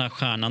väl inte den här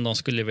stjärnan de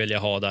skulle vilja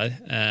ha där.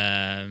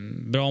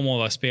 Bra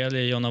målvaktsspel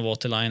i Jonna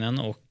Voutilainen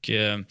och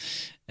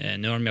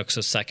nu har de ju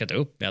också säkrat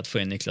upp med att få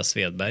in Niklas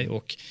Svedberg,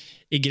 och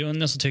i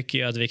grunden så tycker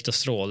jag att Viktor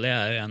Stråle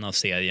är en av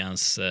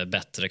seriens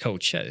bättre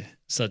coacher.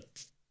 Så att,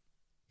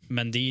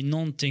 men det är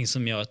någonting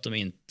som gör att de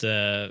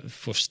inte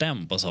får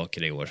stäm på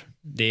saker i år.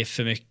 Det är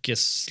för mycket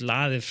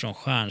slarv från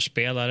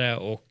stjärnspelare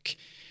och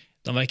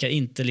de verkar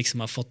inte liksom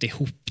ha fått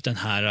ihop den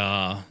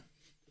här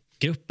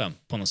gruppen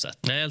på något sätt.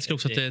 Jag älskar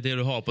också att det är det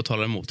du har på att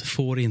tala emot.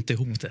 Får inte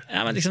ihop det.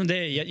 Ja, men liksom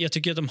jag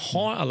tycker att de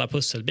har alla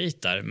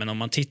pusselbitar, men om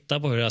man tittar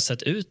på hur det har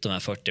sett ut de här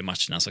 40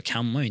 matcherna så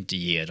kan man ju inte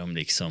ge dem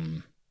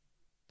liksom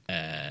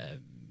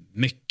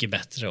mycket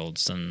bättre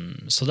odds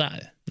än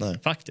sådär. Nej.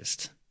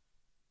 Faktiskt.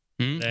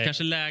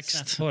 Kanske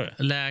lägst.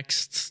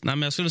 Nej,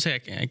 men jag skulle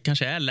säga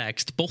kanske är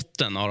lägst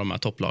botten av de här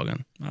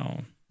topplagen.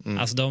 Ja.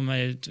 Alltså de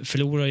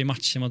förlorar ju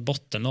matcher mot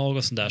bottenlag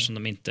och sådär som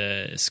de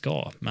inte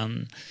ska.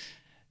 Men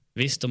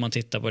visst, om man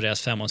tittar på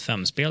deras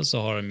 5-mot-5-spel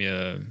så har de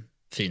ju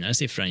finare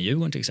siffror än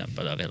Djurgården till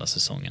exempel över hela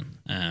säsongen.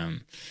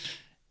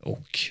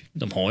 Och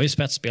de har ju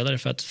spetsspelare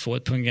för att få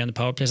ett fungerande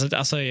powerplay.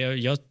 Alltså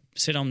jag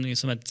ser dem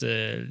som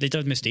lite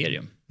av ett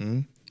mysterium.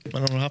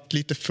 Man har haft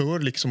lite för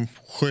liksom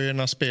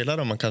sköna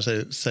spelare, om man kan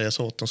säga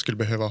så, att de skulle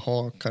behöva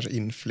ha kanske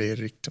in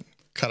fler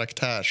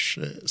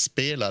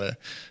karaktärsspelare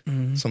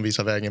som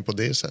visar vägen på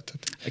det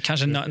sättet.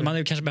 Man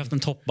hade kanske behövt en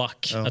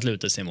toppback att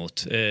luta sig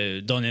mot.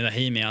 Daniel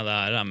Rahimi är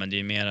alla ära, men det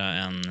är mera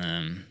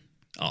en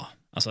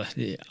alltså,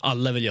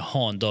 alla vill ju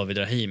ha en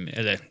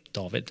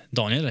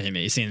Daniel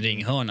Rahimi i sin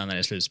ringhörna när det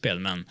är slutspel,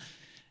 men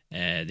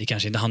det är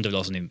kanske inte han du vill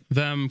ha som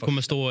Vem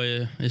kommer stå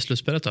i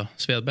slutspelet då?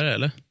 Svedberg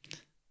eller?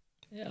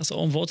 Alltså,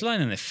 om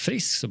Voutilainen är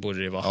frisk så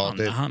borde det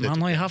vara han.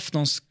 Han har ju haft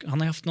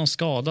någon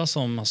skada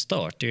som har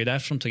stört. Det är ju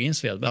därför de tog in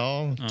Svedberg.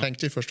 Ja,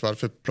 tänkte ju först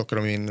varför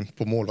plockade de in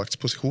på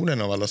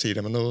målvaktspositionen av alla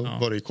sidor, men då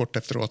var det ju kort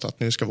efteråt att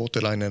nu ska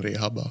Voutilainen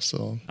rehabba.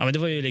 Så. Ja, men det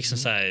var ju liksom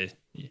så här: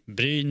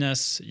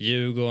 Brynäs,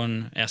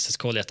 Djurgården,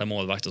 SSK letar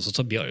målvakt och så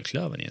tar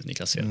Björklöven in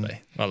Niklas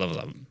Svedberg.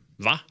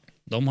 Va?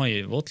 De har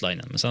ju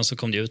Votlinen, men sen så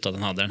kom det ut att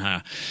han hade den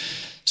här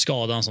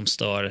skadan som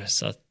stör,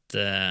 så att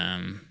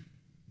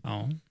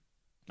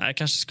jag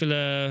kanske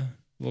skulle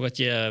vågat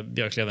ge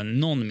Björklöven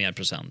någon mer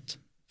procent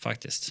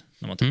faktiskt.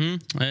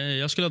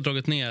 Jag skulle ha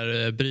dragit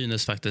ner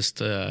Brynäs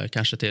faktiskt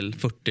kanske till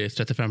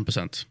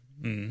 40-35%.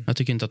 Jag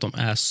tycker inte att de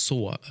är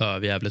så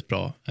överjävligt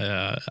bra.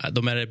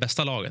 De är det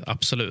bästa laget,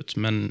 absolut,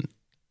 men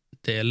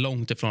det är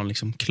långt ifrån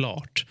liksom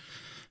klart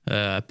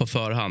på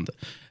förhand.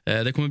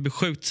 Det kommer bli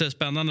sjukt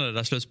spännande det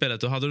där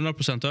slutspelet. Hade du några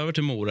procent över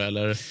till Mora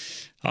eller?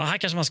 Ja, här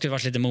kanske man skulle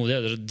varit lite modig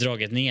och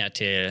dragit ner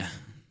till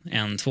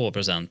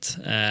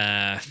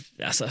 1-2%.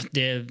 Alltså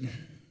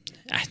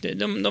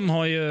de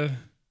har ju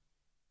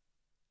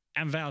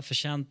en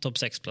välförtjänt topp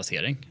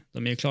 6-placering.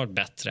 De är ju klart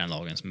bättre än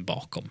lagen som är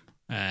bakom.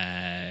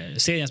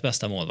 Seriens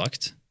bästa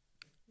målvakt.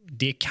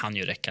 Det kan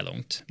ju räcka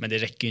långt, men det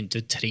räcker ju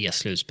inte 3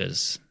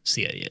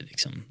 slutspelsserier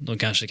liksom. De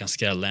kanske kan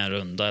skrälla en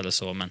runda eller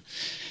så, men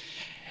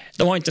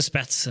de har inte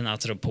spetsen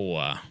att rå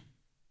på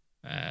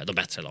de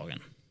bättre lagen,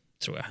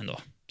 tror jag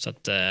ändå. Så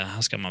att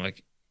här ska man väl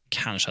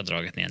kanske ha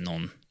dragit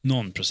ner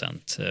någon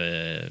procent,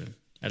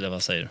 eller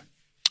vad säger du?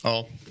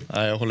 Ja,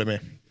 jag håller med.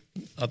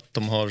 Att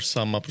de har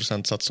samma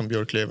procentsats som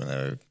Björklöven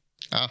är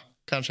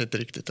kanske inte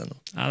riktigt ändå.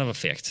 Ja, det var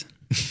fegt.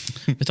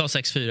 Vi tar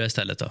 6-4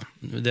 istället då.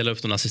 Vi delar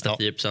upp de sista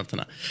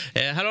 10%.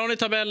 Här har ni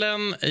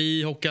tabellen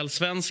i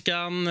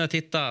Hockeyallsvenskan.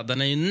 Titta,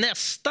 den är ju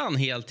nästan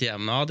helt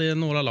jämn. Ja, det är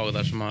några lag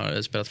där som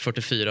har spelat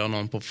 44 och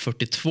någon på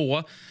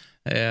 42.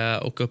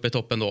 Och uppe i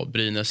toppen då,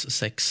 Brynäs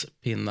 6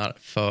 pinnar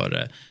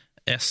för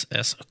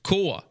SSK.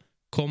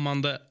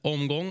 Kommande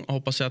omgång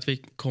hoppas jag att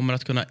vi kommer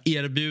att kunna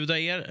erbjuda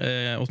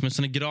er,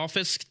 åtminstone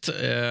grafiskt.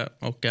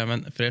 Och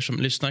även för er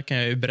som lyssnar kan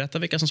jag ju berätta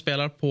vilka som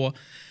spelar på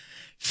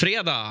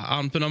fredag.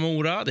 Ampuna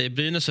Mora, det är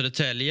Brynäs och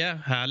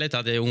Södertälje. Härligt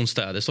att det är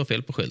onsdag, det står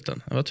fel på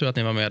skylten. Jag tror att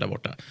ni var med där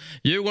borta.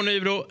 Djurgården,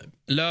 Nybro,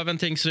 Löven,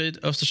 Tingsryd,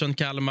 Östersund,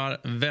 Kalmar,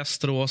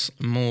 Västerås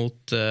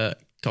mot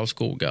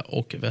Karlskoga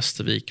och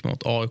Västervik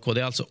mot AIK.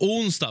 Det är alltså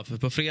onsdag, för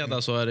på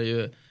fredag så är det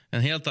ju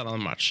en helt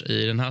annan match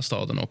i den här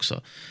staden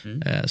också.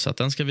 Så att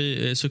den ska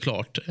vi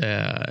såklart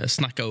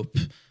snacka upp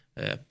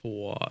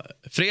på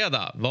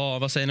fredag.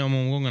 Vad säger ni om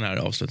omgången här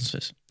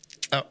avslutningsvis?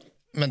 Ja,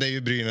 men det är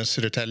ju Brynäs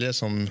Södertälje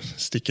som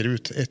sticker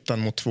ut 1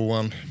 mot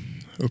 2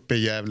 uppe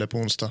i Gävle på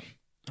onsdag.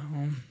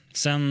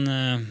 Sen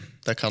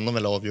där kan de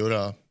väl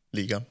avgöra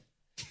ligan.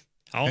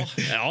 Ja.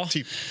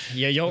 Typ.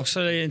 Jag är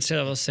också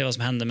intresserad av att se vad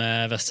som händer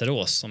med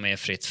Västerås som är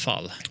fritt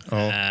fall.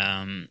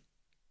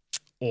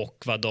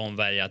 Och vad de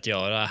väljer att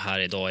göra här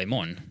idag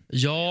imorgon.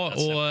 Ja,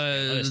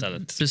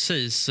 och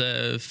precis.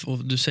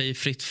 Och du säger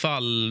fritt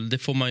fall. Det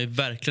får man ju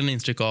verkligen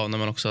intryck av när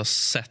man också har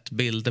sett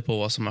bilder på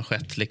vad som har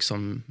skett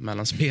liksom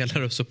mellan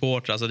spelare och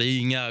supportrar. Alltså det är ju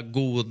inga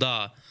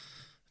goda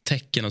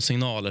tecken och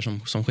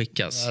signaler som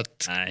skickas.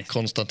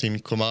 Konstantin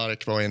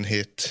Komarek var en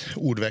het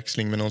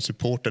ordväxling med någon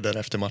supporter där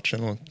efter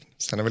matchen. Och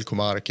sen är väl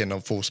Komarek en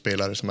av få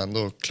spelare som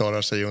ändå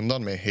klarar sig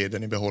undan med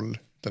heden i behåll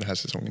den här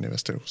säsongen i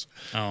Västerås.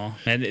 Ja,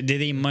 men det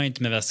rimmar ju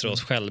inte med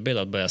Västerås självbild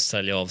att börja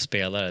sälja av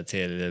spelare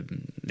till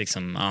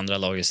liksom andra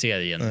lag i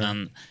serien.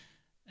 Men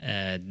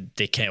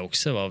det kan ju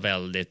också vara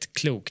väldigt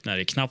klokt när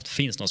det knappt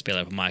finns någon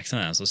spelare på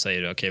marknaden, så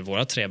säger du okej,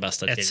 våra 3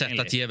 bästa ett sätt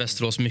att ge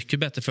Västerås mycket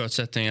bättre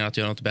förutsättningar att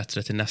göra något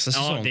bättre till nästa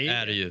säsong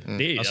är det ju.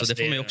 Det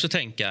får man ju också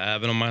tänka,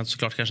 även om man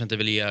såklart kanske inte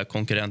vill ge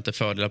konkurrenter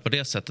fördelar på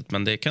det sättet,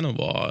 men det kan nog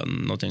vara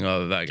någonting att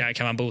överväga.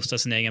 Kan man boosta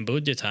sin egen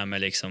budget här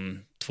med liksom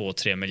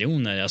 2-3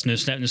 miljoner? Alltså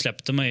nu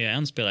släppte man ju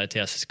en spelare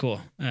till SSK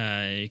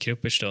i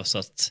Krupic då, så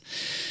att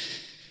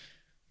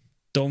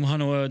de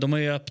har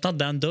ju öppnat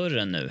den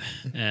dörren nu.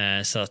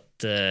 Så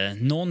att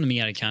någon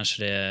mer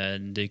kanske det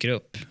dyker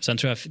upp. Sen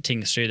tror jag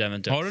Tingsryd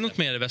eventuellt. Har du något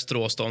mer i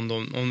Västerås då?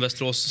 Om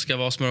Västerås ska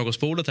vara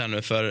smörgåsbordet här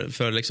nu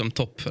för liksom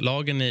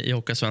topplagen i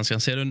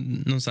Hockeyallsvenskan, ser du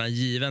någon sån här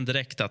given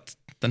direkt att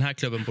den här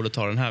klubben borde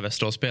ta den här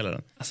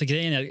Västerås-spelaren? Alltså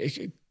grejen är,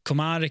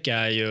 Komarek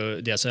är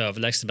ju deras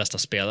överlägset bästa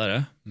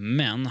spelare,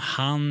 men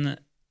han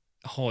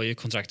har ju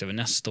kontrakt över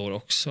nästa år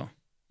också.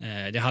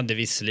 Det hade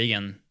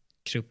visserligen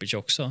Krupic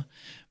också,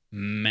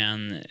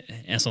 men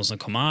en sån som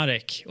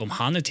Komarek, om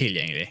han är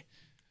tillgänglig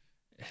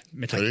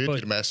med tanke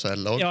på, med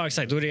SHL-lag. Ja,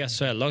 exakt. Då är det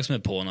SHL-lag som är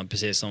på honom,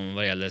 precis som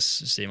vad gäller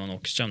Simon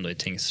Åkerström då i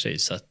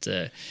Tingsryd. Så att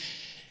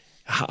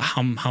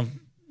han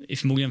är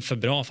förmodligen för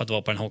bra för att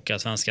vara på den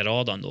Hockeyallsvenska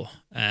radarn då.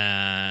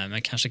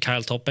 Men kanske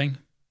Kyle Topping.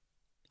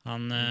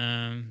 Han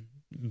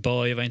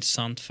bör ju vara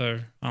intressant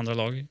för andra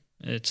lag.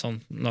 Ett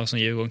sånt lag som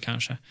Djurgården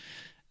kanske.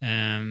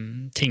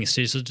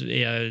 Tingsryd, så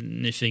är jag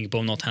nyfiken på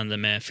om något händer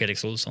med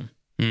Felix Olsson.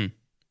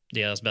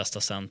 Deras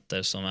bästa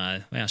center som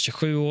är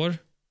 27 år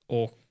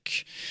och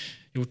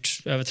gjort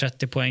över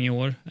 30 poäng i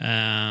år.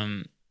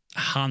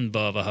 Han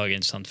bör vara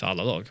högintressant för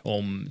alla lag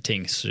om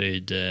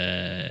Tingsryd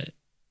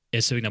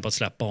är sugna på att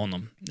släppa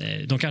honom.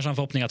 De kanske har en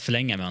förhoppning att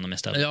förlänga med honom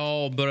istället.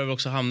 Ja, och börjar väl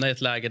också hamna i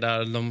ett läge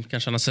där de kan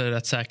känna sig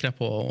rätt säkra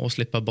på att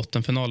slippa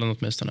bottenfinalen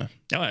åtminstone.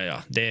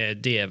 Ja.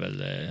 Det är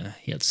väl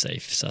helt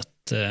safe. Så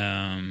att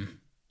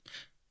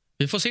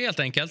vi får se helt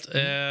enkelt.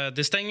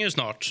 Det stänger ju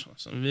snart.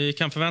 Så vi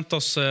kan förvänta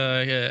oss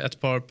ett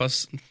par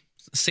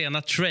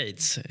sena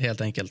trades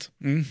helt enkelt.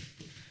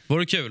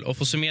 Vore kul att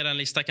få summera en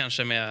lista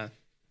kanske med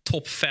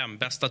topp 5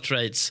 bästa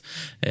trades.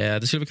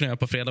 Det skulle vi kunna göra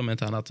på fredag med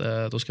ett annat.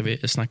 Då ska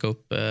vi snacka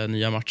upp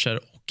nya matcher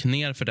och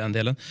ner för den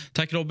delen.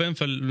 Tack Robin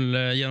för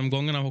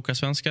genomgången av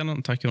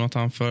Hockeyallsvenskan. Tack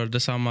Jonathan för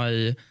detsamma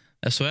i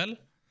SHL.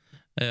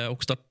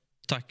 Och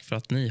tack för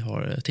att ni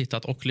har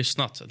tittat och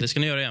lyssnat. Det ska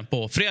ni göra igen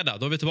på fredag.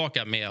 Då är vi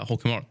tillbaka med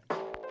Hockeymorgon.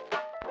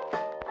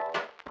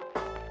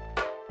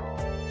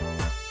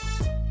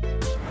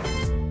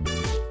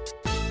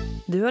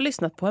 Du har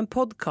lyssnat på en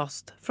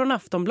podcast från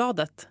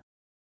Aftonbladet.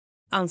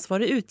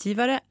 Ansvarig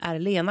utgivare är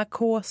Lena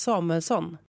K. Samuelsson.